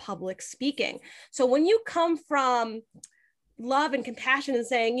of public speaking. So when you come from love and compassion and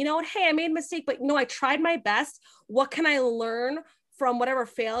saying, you know what, hey, I made a mistake, but you know, I tried my best. What can I learn from whatever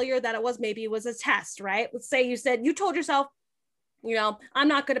failure that it was? Maybe it was a test, right? Let's say you told yourself, you know, I'm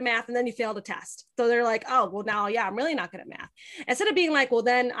not good at math, and then you failed a test. So they're like, oh, well, now, yeah, I'm really not good at math. Instead of being like, well,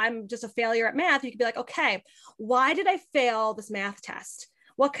 then I'm just a failure at math, you could be like, okay, why did I fail this math test?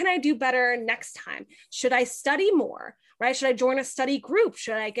 What can I do better next time? Should I study more, right? Should I join a study group?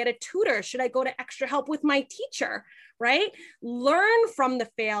 Should I get a tutor? Should I go to extra help with my teacher, right? Learn from the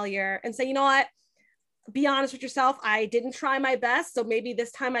failure and say, you know what? Be honest with yourself. I didn't try my best, so maybe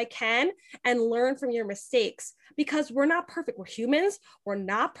this time I can, and learn from your mistakes, because we're not perfect. We're humans. We're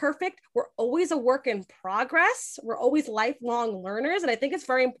not perfect. We're always a work in progress. We're always lifelong learners. And I think it's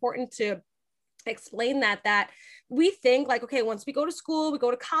very important to explain that we think like, okay, once we go to school, we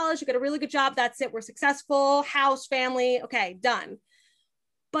go to college, we get a really good job, that's it. We're successful, house, family, okay, done.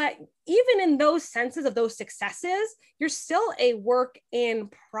 But even in those senses of those successes, you're still a work in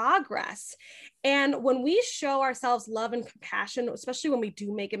progress. And when we show ourselves love and compassion, especially when we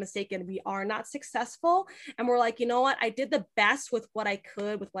do make a mistake and we are not successful, and we're like, you know what, I did the best with what I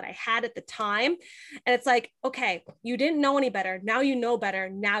could, with what I had at the time. And it's like, okay, you didn't know any better. Now you know better.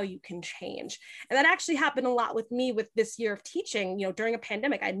 Now you can change. And that actually happened a lot with me with this year of teaching. You know, during a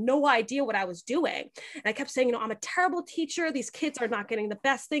pandemic, I had no idea what I was doing. And I kept saying, you know, I'm a terrible teacher. These kids are not getting the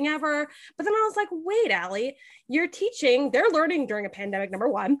best thing ever. But then I was like, wait, Allie, you're teaching, they're learning during a pandemic, number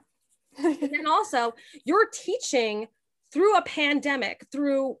one. And then also you're teaching through a pandemic,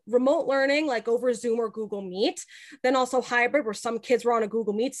 through remote learning, like over Zoom or Google Meet, then also hybrid, where some kids were on a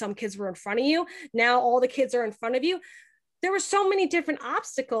Google Meet, some kids were in front of you. Now all the kids are in front of you. There were so many different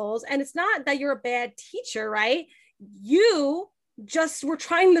obstacles, and it's not that you're a bad teacher, right? You just were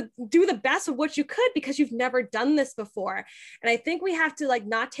trying to do the best of what you could because you've never done this before. And I think we have to like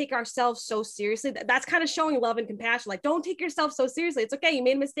not take ourselves so seriously. That's kind of showing love and compassion. Like, don't take yourself so seriously. It's okay. You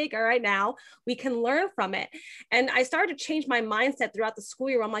made a mistake. All right, now we can learn from it. And I started to change my mindset throughout the school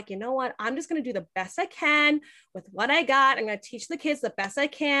year. Where I'm like, you know what? I'm just going to do the best I can with what I got. I'm going to teach the kids the best I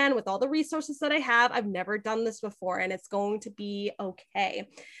can with all the resources that I have. I've never done this before, and it's going to be okay.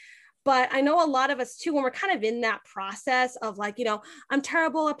 But I know a lot of us too, when we're kind of in that process of like, you know, I'm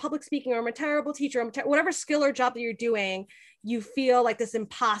terrible at public speaking, or I'm a terrible teacher, whatever skill or job that you're doing, you feel like this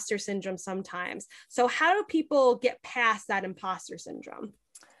imposter syndrome sometimes. So how do people get past that imposter syndrome?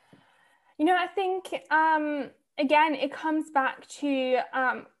 You know, I think, again, it comes back to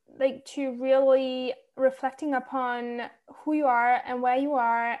like to really reflecting upon who you are and where you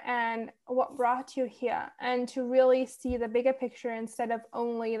are and what brought you here, and to really see the bigger picture instead of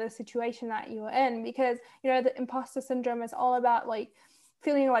only the situation that you're in. Because, you know, the imposter syndrome is all about like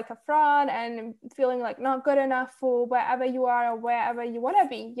feeling like a fraud and feeling like not good enough for wherever you are or wherever you want to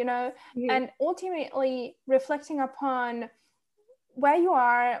be, you know. Mm-hmm. And ultimately reflecting upon where you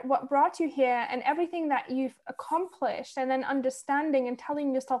are, what brought you here, and everything that you've accomplished, and then understanding and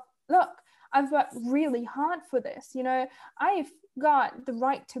telling yourself, look, I've worked really hard for this. You know, I've got the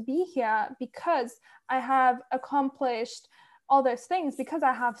right to be here because I have accomplished all those things, because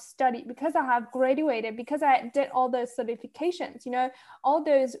I have studied, because I have graduated, because I did all those certifications. You know, all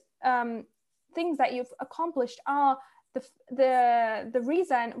those things that you've accomplished are the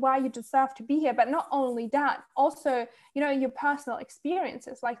reason why you deserve to be here. But not only that, also, you know, your personal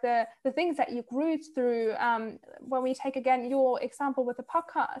experiences, like the things that you grew through. When we take again your example with the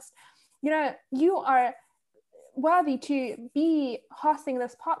podcast, you know, you are worthy to be hosting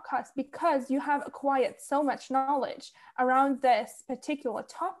this podcast because you have acquired so much knowledge around this particular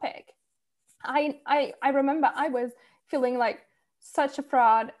topic. I remember I was feeling like such a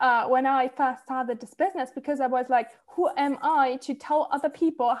fraud when I first started this business, because I was like, who am I to tell other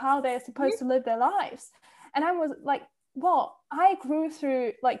people how they're supposed to live their lives? And I was like, well, I grew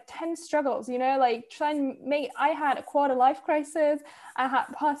through like 10 struggles, you know, like I had a quarter life crisis, I had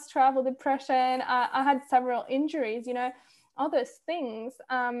post-travel depression, I had several injuries, you know, all those things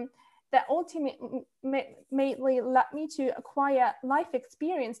that ultimately led me to acquire life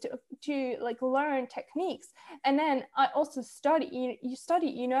experience, to like learn techniques. And then I also study,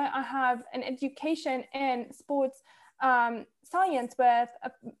 you know, I have an education in sports science with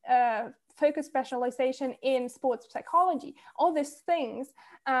a focus specialization in sports psychology. All these things,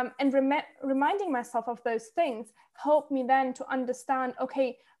 and reminding myself of those things helped me then to understand,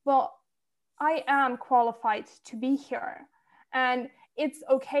 okay, well, I am qualified to be here, and it's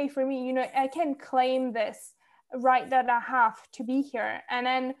okay for me, you know, I can claim this right that I have to be here. And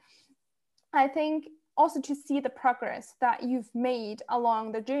then I think also to see the progress that you've made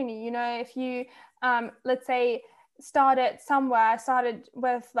along the journey. You know, if you let's say started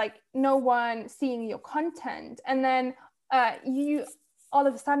with like no one seeing your content, and then you all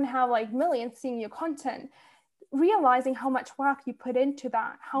of a sudden have like millions seeing your content, realizing how much work you put into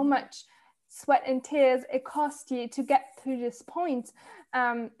that, how much sweat and tears it cost you to get to this point.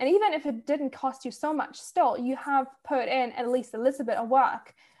 And even if it didn't cost you so much, still you have put in at least a little bit of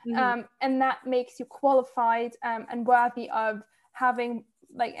work. And that makes you qualified and worthy of having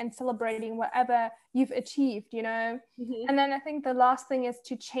like and celebrating whatever you've achieved, you know. And then I think the last thing is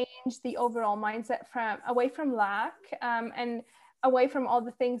to change the overall mindset from away from lack and away from all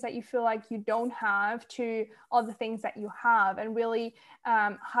the things that you feel like you don't have to all the things that you have, and really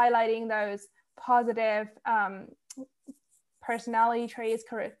highlighting those positive personality traits,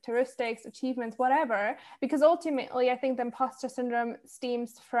 characteristics, achievements, whatever, because ultimately I think the imposter syndrome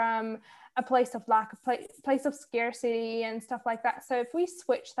stems from a place of lack, a place of scarcity and stuff like that. So if we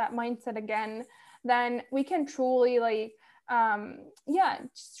switch that mindset again, then we can truly like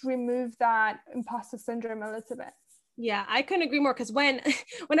just remove that imposter syndrome a little bit. Yeah, I couldn't agree more, because when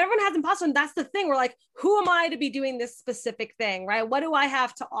everyone has imposter syndrome, that's the thing. We're like, who am I to be doing this specific thing, right? What do I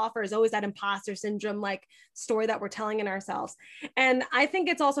have to offer? Is always that imposter syndrome like story that we're telling in ourselves. And I think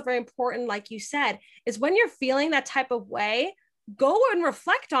it's also very important, like you said, is when you're feeling that type of way, go and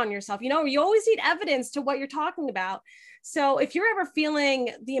reflect on yourself. You know, you always need evidence to what you're talking about. So if you're ever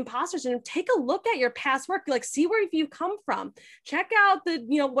feeling the imposter syndrome, take a look at your past work, like see where you've come from, check out the,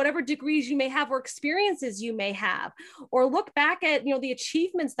 you know, whatever degrees you may have or experiences you may have, or look back at, you know, the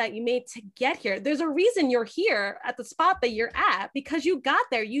achievements that you made to get here. There's a reason you're here at the spot that you're at, because you got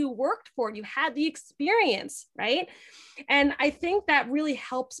there, you worked for it, you had the experience, right? And I think that really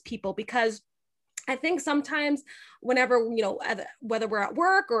helps people, because I think sometimes whenever, you know, whether we're at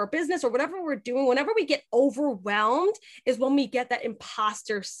work or a business or whatever we're doing, whenever we get overwhelmed is when we get that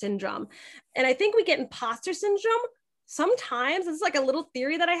imposter syndrome. And I think we get imposter syndrome sometimes, it's like a little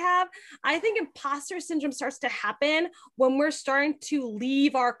theory that I have. I think imposter syndrome starts to happen when we're starting to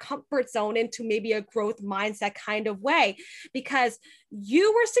leave our comfort zone into maybe a growth mindset kind of way, because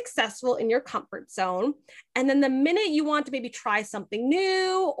you were successful in your comfort zone. And then the minute you want to maybe try something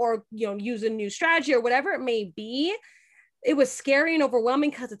new or, you know, use a new strategy or whatever it may be, it was scary and overwhelming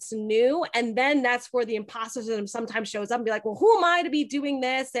because it's new. And then that's where the imposter syndrome sometimes shows up and be like, well, who am I to be doing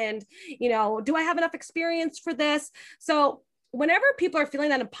this? And, you know, do I have enough experience for this? So whenever people are feeling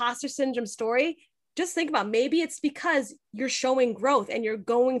that imposter syndrome story, just think about maybe it's because you're showing growth and you're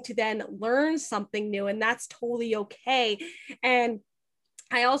going to then learn something new, and that's totally okay. And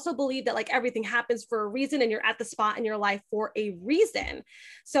I also believe that like everything happens for a reason, and you're at the spot in your life for a reason.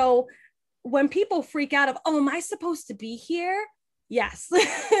 So when people freak out of, oh, am I supposed to be here? Yes.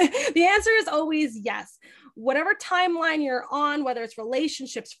 The answer is always yes. Whatever timeline you're on, whether it's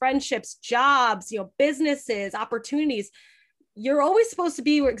relationships, friendships, jobs, you know, businesses, opportunities, you're always supposed to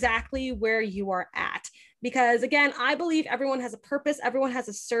be exactly where you are at. Because again, I believe everyone has a purpose, everyone has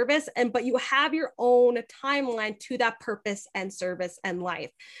a service, but you have your own timeline to that purpose and service and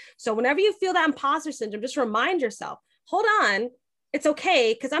life. So whenever you feel that imposter syndrome, just remind yourself, hold on, it's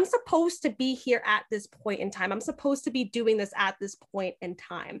okay, because I'm supposed to be here at this point in time. I'm supposed to be doing this at this point in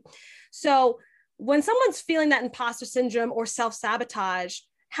time. So when someone's feeling that imposter syndrome or self-sabotage,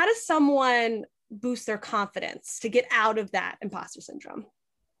 how does someone boost their confidence to get out of that imposter syndrome?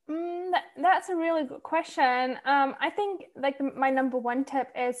 That's a really good question. I think like my number one tip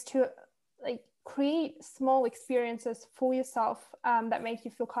is to like create small experiences for yourself that make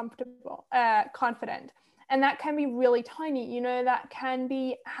you feel comfortable, confident. And that can be really tiny, that can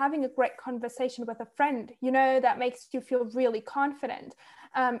be having a great conversation with a friend, that makes you feel really confident.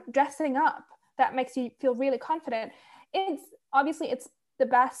 Dressing up, that makes you feel really confident. It's the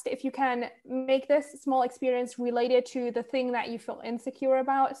best if you can make this small experience related to the thing that you feel insecure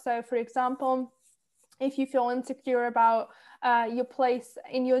about. So for example, if you feel insecure about your place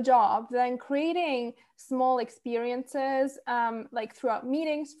in your job, then creating small experiences like throughout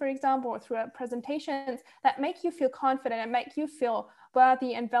meetings, for example, or throughout presentations that make you feel confident and make you feel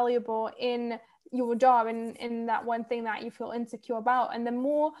worthy and valuable in your job and in that one thing that you feel insecure about. And the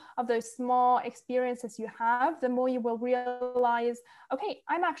more of those small experiences you have, the more you will realize, okay,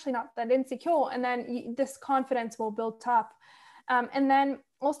 I'm actually not that insecure. And then this confidence will build up. And then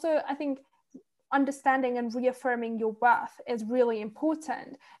also, I think understanding and reaffirming your worth is really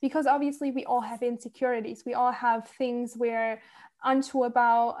important, because obviously we all have insecurities. We all have things we're unsure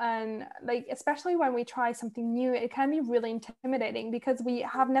about, and like especially when we try something new, it can be really intimidating because we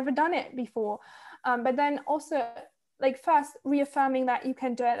have never done it before. But then also, like, first reaffirming that you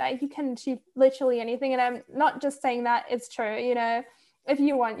can do it, like you can achieve literally anything. And I'm not just saying that it's true, if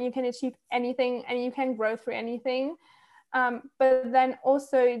you want, you can achieve anything and you can grow through anything. But then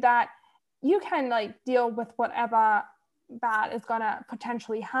also that you can like deal with whatever bad is gonna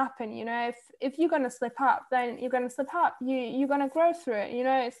potentially happen. If you're gonna slip up, then you're gonna slip up. You're gonna grow through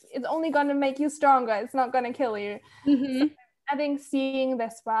it. It's only gonna make you stronger. It's not gonna kill you. Mm-hmm. So I think seeing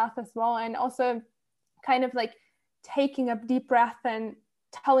this worth as well, and also kind of like taking a deep breath and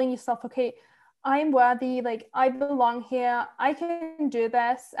telling yourself, okay, I'm worthy, like I belong here, I can do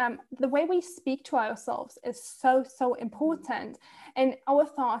this. The way we speak to ourselves is so important. And our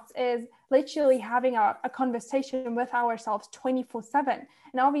thoughts is literally having a conversation with ourselves 24/7.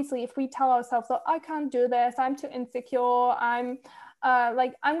 And obviously, if we tell ourselves, oh, I can't do this, I'm too insecure, I'm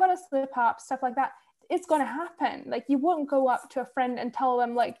gonna slip up, stuff like that, it's gonna happen. Like you wouldn't go up to a friend and tell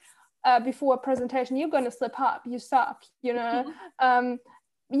them like before a presentation, you're gonna slip up, you suck,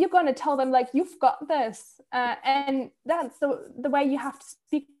 you're going to tell them like, you've got this. And that's the way you have to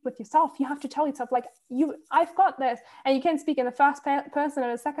speak with yourself. You have to tell yourself like, I've got this. And you can speak in the first person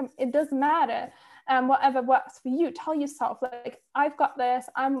or the second, it doesn't matter. Whatever works for you, tell yourself like, I've got this,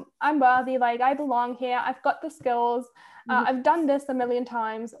 I'm worthy, like I belong here, I've got the skills, I've done this a million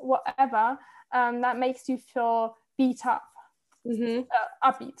times, whatever, that makes you feel beat up,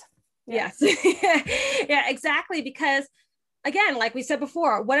 upbeat. Yeah. Yes. Yeah, exactly. Because again, like we said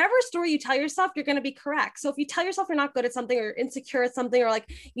before, whatever story you tell yourself, you're going to be correct. So if you tell yourself you're not good at something or you're insecure at something, or like,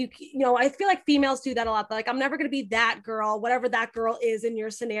 I feel like females do that a lot. Like, I'm never going to be that girl, whatever that girl is in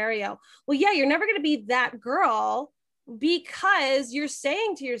your scenario. Well, yeah, you're never going to be that girl because you're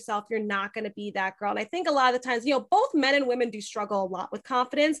saying to yourself, you're not going to be that girl. And I think a lot of the times, both men and women do struggle a lot with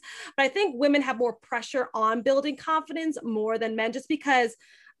confidence, but I think women have more pressure on building confidence more than men, just because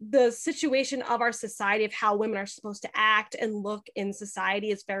the situation of our society of how women are supposed to act and look in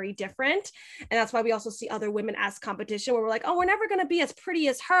society is very different. And that's why we also see other women as competition, where we're like, oh, we're never going to be as pretty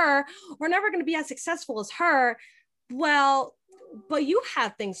as her. We're never going to be as successful as her. Well, but you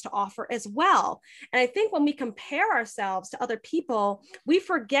have things to offer as well. And I think when we compare ourselves to other people, we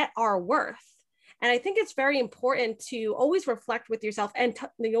forget our worth. And I think it's very important to always reflect with yourself and,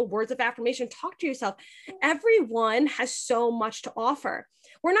 words of affirmation, talk to yourself. Everyone has so much to offer.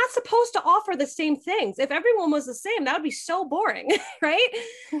 We're not supposed to offer the same things. If everyone was the same, that would be so boring, right?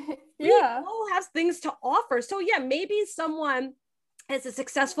 Yeah. We all have things to offer. So yeah, maybe someone is a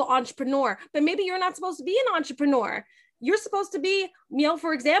successful entrepreneur, but maybe you're not supposed to be an entrepreneur. You're supposed to be,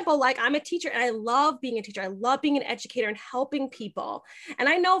 for example, like I'm a teacher and I love being a teacher. I love being an educator and helping people. And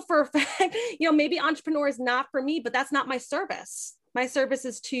I know for a fact, maybe entrepreneur is not for me, but that's not my service. My service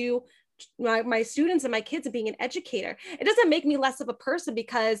is to my students and my kids and being an educator. It doesn't make me less of a person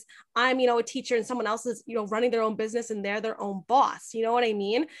because I'm, a teacher and someone else is, running their own business and they're their own boss. You know what I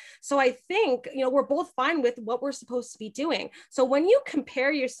mean? So I think, we're both fine with what we're supposed to be doing. So when you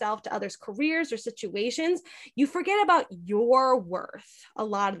compare yourself to others' careers or situations, you forget about your worth a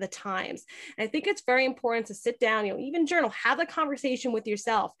lot of the times. And I think it's very important to sit down, even journal, have a conversation with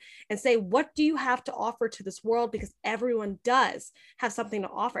yourself and say, what do you have to offer to this world? Because everyone does have something to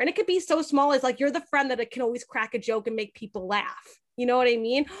offer. And it could be so small as like, you're the friend that can always crack a joke and make people laugh. You know what I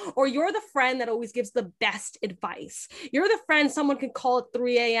mean? Or you're the friend that always gives the best advice. You're the friend someone can call at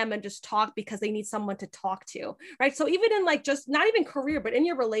 3 a.m. and just talk because they need someone to talk to, right? So even in like just not even career, but in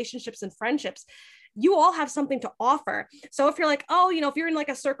your relationships and friendships, you all have something to offer. So if you're like, oh, if you're in like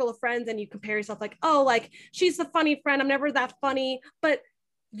a circle of friends and you compare yourself like, oh, like she's the funny friend, I'm never that funny, but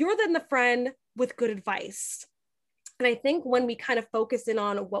you're then the friend with good advice. And I think when we kind of focus in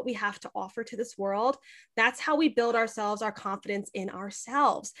on what we have to offer to this world, that's how we build ourselves, our confidence in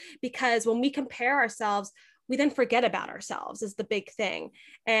ourselves. Because when we compare ourselves, we then forget about ourselves is the big thing.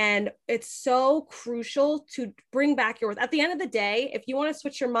 And it's so crucial to bring back your worth. At the end of the day, if you want to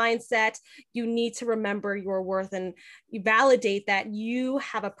switch your mindset, you need to remember your worth and you validate that you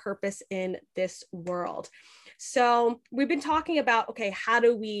have a purpose in this world. So we've been talking about, okay, how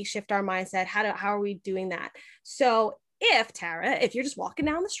do we shift our mindset? How are we doing that? So if you're just walking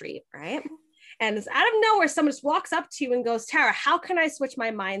down the street, right? And it's out of nowhere, someone just walks up to you and goes, Tara, how can I switch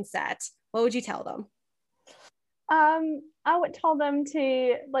my mindset? What would you tell them? I would tell them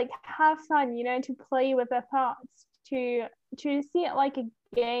to like have fun, to play with their thoughts, to see it like a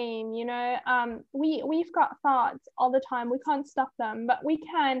game, we've got thoughts all the time. We can't stop them, but we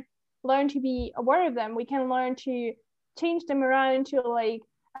can learn to be aware of them. We can learn to change them around, to like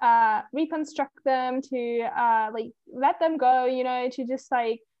reconstruct them, to like let them go, to just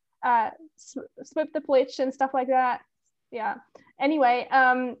like swoop the glitch and stuff like that. Yeah. Anyway,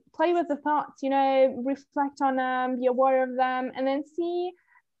 play with the thoughts, reflect on them, be aware of them, and then see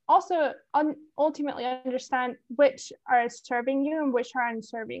also ultimately understand which are serving you and which aren't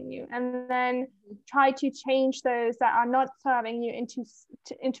serving you, and then try to change those that are not serving you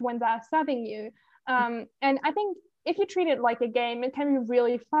into ones that are serving you. And I think if you treat it like a game, it can be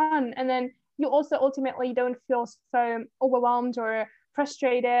really fun, and then you also ultimately don't feel so overwhelmed or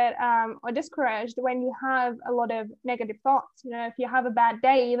frustrated or discouraged when you have a lot of negative thoughts. If you have a bad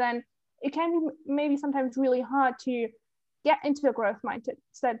day, then it can be maybe sometimes really hard to get into a growth mindset,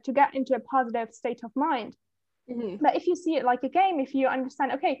 so to get into a positive state of mind. Mm-hmm. But if you see it like a game, if you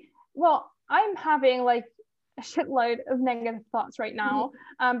understand, okay, well, I'm having like a shitload of negative thoughts right now,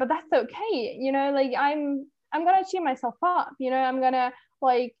 mm-hmm. But that's okay. Like I'm gonna cheer myself up. I'm gonna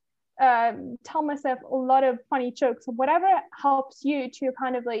like tell myself a lot of funny jokes, or whatever helps you to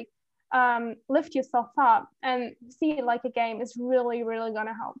kind of like lift yourself up and see it like a game is really, really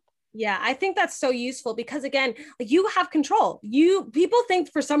gonna help. Yeah, I think that's so useful because again, like you have control. People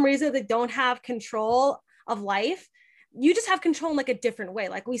think for some reason they don't have control of life. You just have control in like a different way.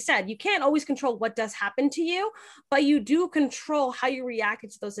 Like we said, you can't always control what does happen to you, but you do control how you react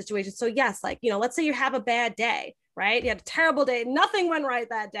to those situations. So yes, like, let's say you have a bad day, right? You had a terrible day. Nothing went right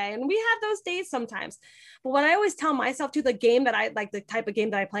that day. And we have those days sometimes. But what I always tell myself to the game that I like, the type of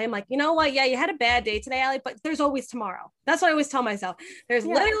game that I play, I'm like, you know what? Yeah, you had a bad day today, Allie, but there's always tomorrow. That's what I always tell myself. There's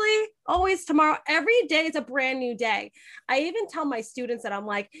literally always tomorrow. Every day is a brand new day. I even tell my students that I'm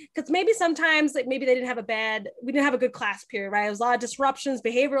like, because maybe sometimes like maybe we didn't have a good class period, right? There was a lot of disruptions,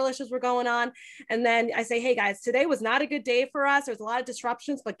 behavioral issues were going on. And then I say, hey guys, today was not a good day for us. There's a lot of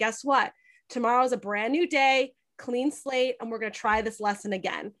disruptions, but guess what? Tomorrow is a brand new day, clean slate, and we're going to try this lesson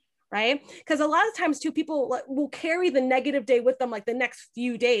again. Right? Because a lot of times too, people will carry the negative day with them like the next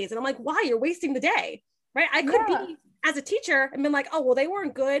few days. And I'm like, why? You're wasting the day, right? I could be as a teacher and been like, oh, well, they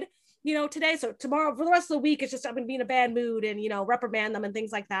weren't good, today. So tomorrow for the rest of the week, it's just, I'm going to be in a bad mood and, reprimand them and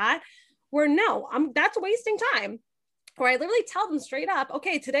things like that. Where no, that's wasting time. Or I literally tell them straight up,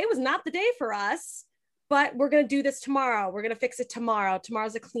 okay, today was not the day for us, but we're going to do this tomorrow. We're going to fix it tomorrow.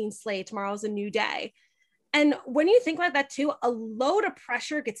 Tomorrow's a clean slate. Tomorrow's a new day. And when you think like that too, a load of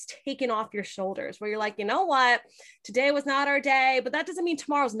pressure gets taken off your shoulders where you're like, you know what, today was not our day, but that doesn't mean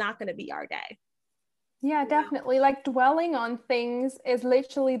tomorrow's not going to be our day. Yeah, definitely. Like dwelling on things is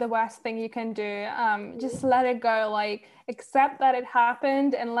literally the worst thing you can do. Just let it go, like accept that it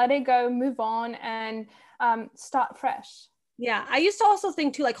happened and let it go, move on and start fresh. Yeah, I used to also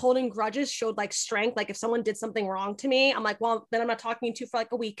think too, like holding grudges showed like strength. Like if someone did something wrong to me, I'm like, well, then I'm not talking to you for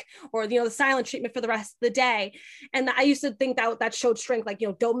like a week, or the silent treatment for the rest of the day. And I used to think that showed strength, like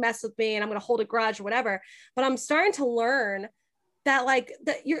don't mess with me, and I'm going to hold a grudge or whatever. But I'm starting to learn that like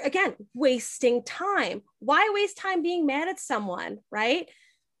that you're again wasting time. Why waste time being mad at someone, right?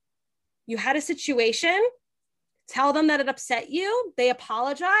 You had a situation, tell them that it upset you, they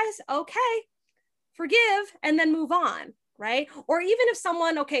apologize, okay, forgive, and then move on, right? Or even if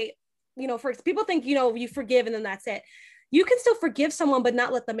someone, okay, for people think, you forgive and then that's it. You can still forgive someone, but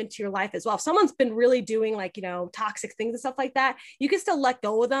not let them into your life as well. If someone's been really doing like, toxic things and stuff like that, you can still let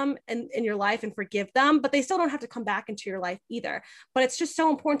go of them in your life and forgive them, but they still don't have to come back into your life either. But it's just so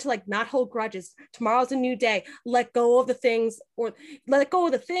important to like not hold grudges. Tomorrow's a new day. Let go of the things, or let go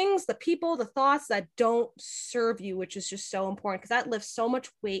of the things, the people, the thoughts that don't serve you, which is just so important because that lifts so much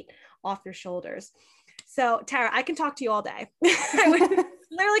weight off your shoulders. So Tara, I can talk to you all day.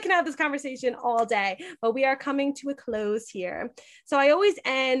 Literally can have this conversation all day, but we are coming to a close here. So I always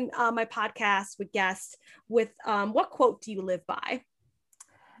end my podcast with guests with what quote do you live by?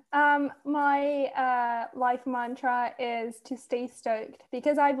 My life mantra is to stay stoked,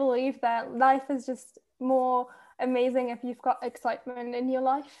 because I believe that life is just more amazing if you've got excitement in your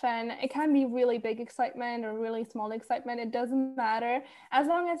life, and it can be really big excitement or really small excitement. It doesn't matter as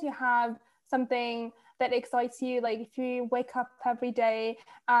long as you have something that excites you. Like if you wake up every day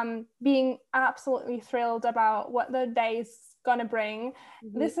being absolutely thrilled about what the day's gonna bring,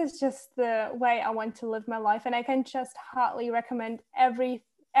 this is just the way I want to live my life. And I can just heartily recommend every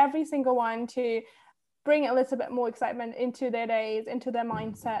single one to bring a little bit more excitement into their days, into their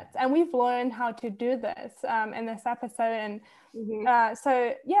mindsets. And we've learned how to do this in this episode. And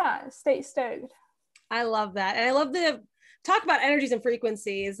so yeah, stay stoked. I love that. And I love the talk about energies and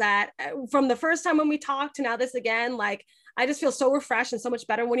frequencies that from the first time when we talked to now this again, like I just feel so refreshed and so much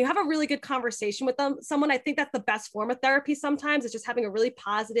better. When you have a really good conversation with someone, I think that's the best form of therapy sometimes. It's just having a really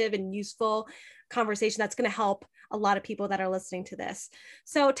positive and useful conversation that's going to help a lot of people that are listening to this.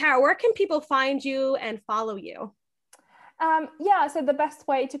 So Tara, where can people find you and follow you? So the best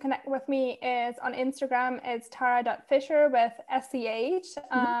way to connect with me is on Instagram. It's tara.fischer with SCH.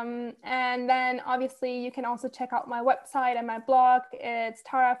 And then obviously you can also check out my website and my blog. It's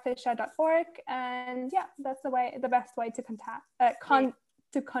tarafischer.org. And yeah, that's the best way to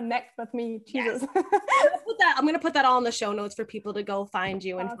to connect with me. Jesus. Yes. I'm going to put that all in the show notes for people to go find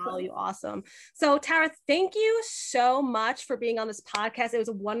you and follow you. Awesome. So Tara, thank you so much for being on this podcast. It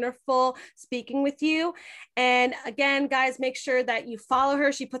was wonderful speaking with you. And again, guys, make sure that you follow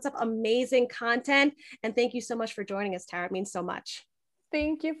her. She puts up amazing content. And thank you so much for joining us, Tara. It means so much.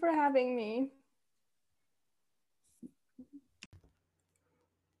 Thank you for having me.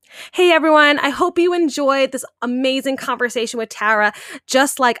 Hey everyone, I hope you enjoyed this amazing conversation with Tara,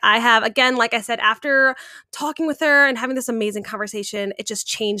 just like I have. Again, like I said, after talking with her and having this amazing conversation, it just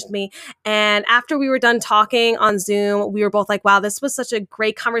changed me. And after we were done talking on Zoom, we were both like, wow, this was such a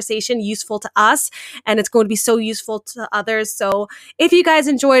great conversation, useful to us, and it's going to be so useful to others. So if you guys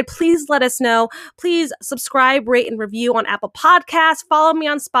enjoyed, please let us know. Please subscribe, rate, and review on Apple Podcasts. Follow me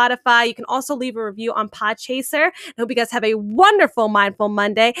on Spotify. You can also leave a review on Podchaser. I hope you guys have a wonderful Mindful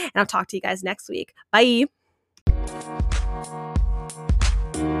Monday. And I'll talk to you guys next week. Bye.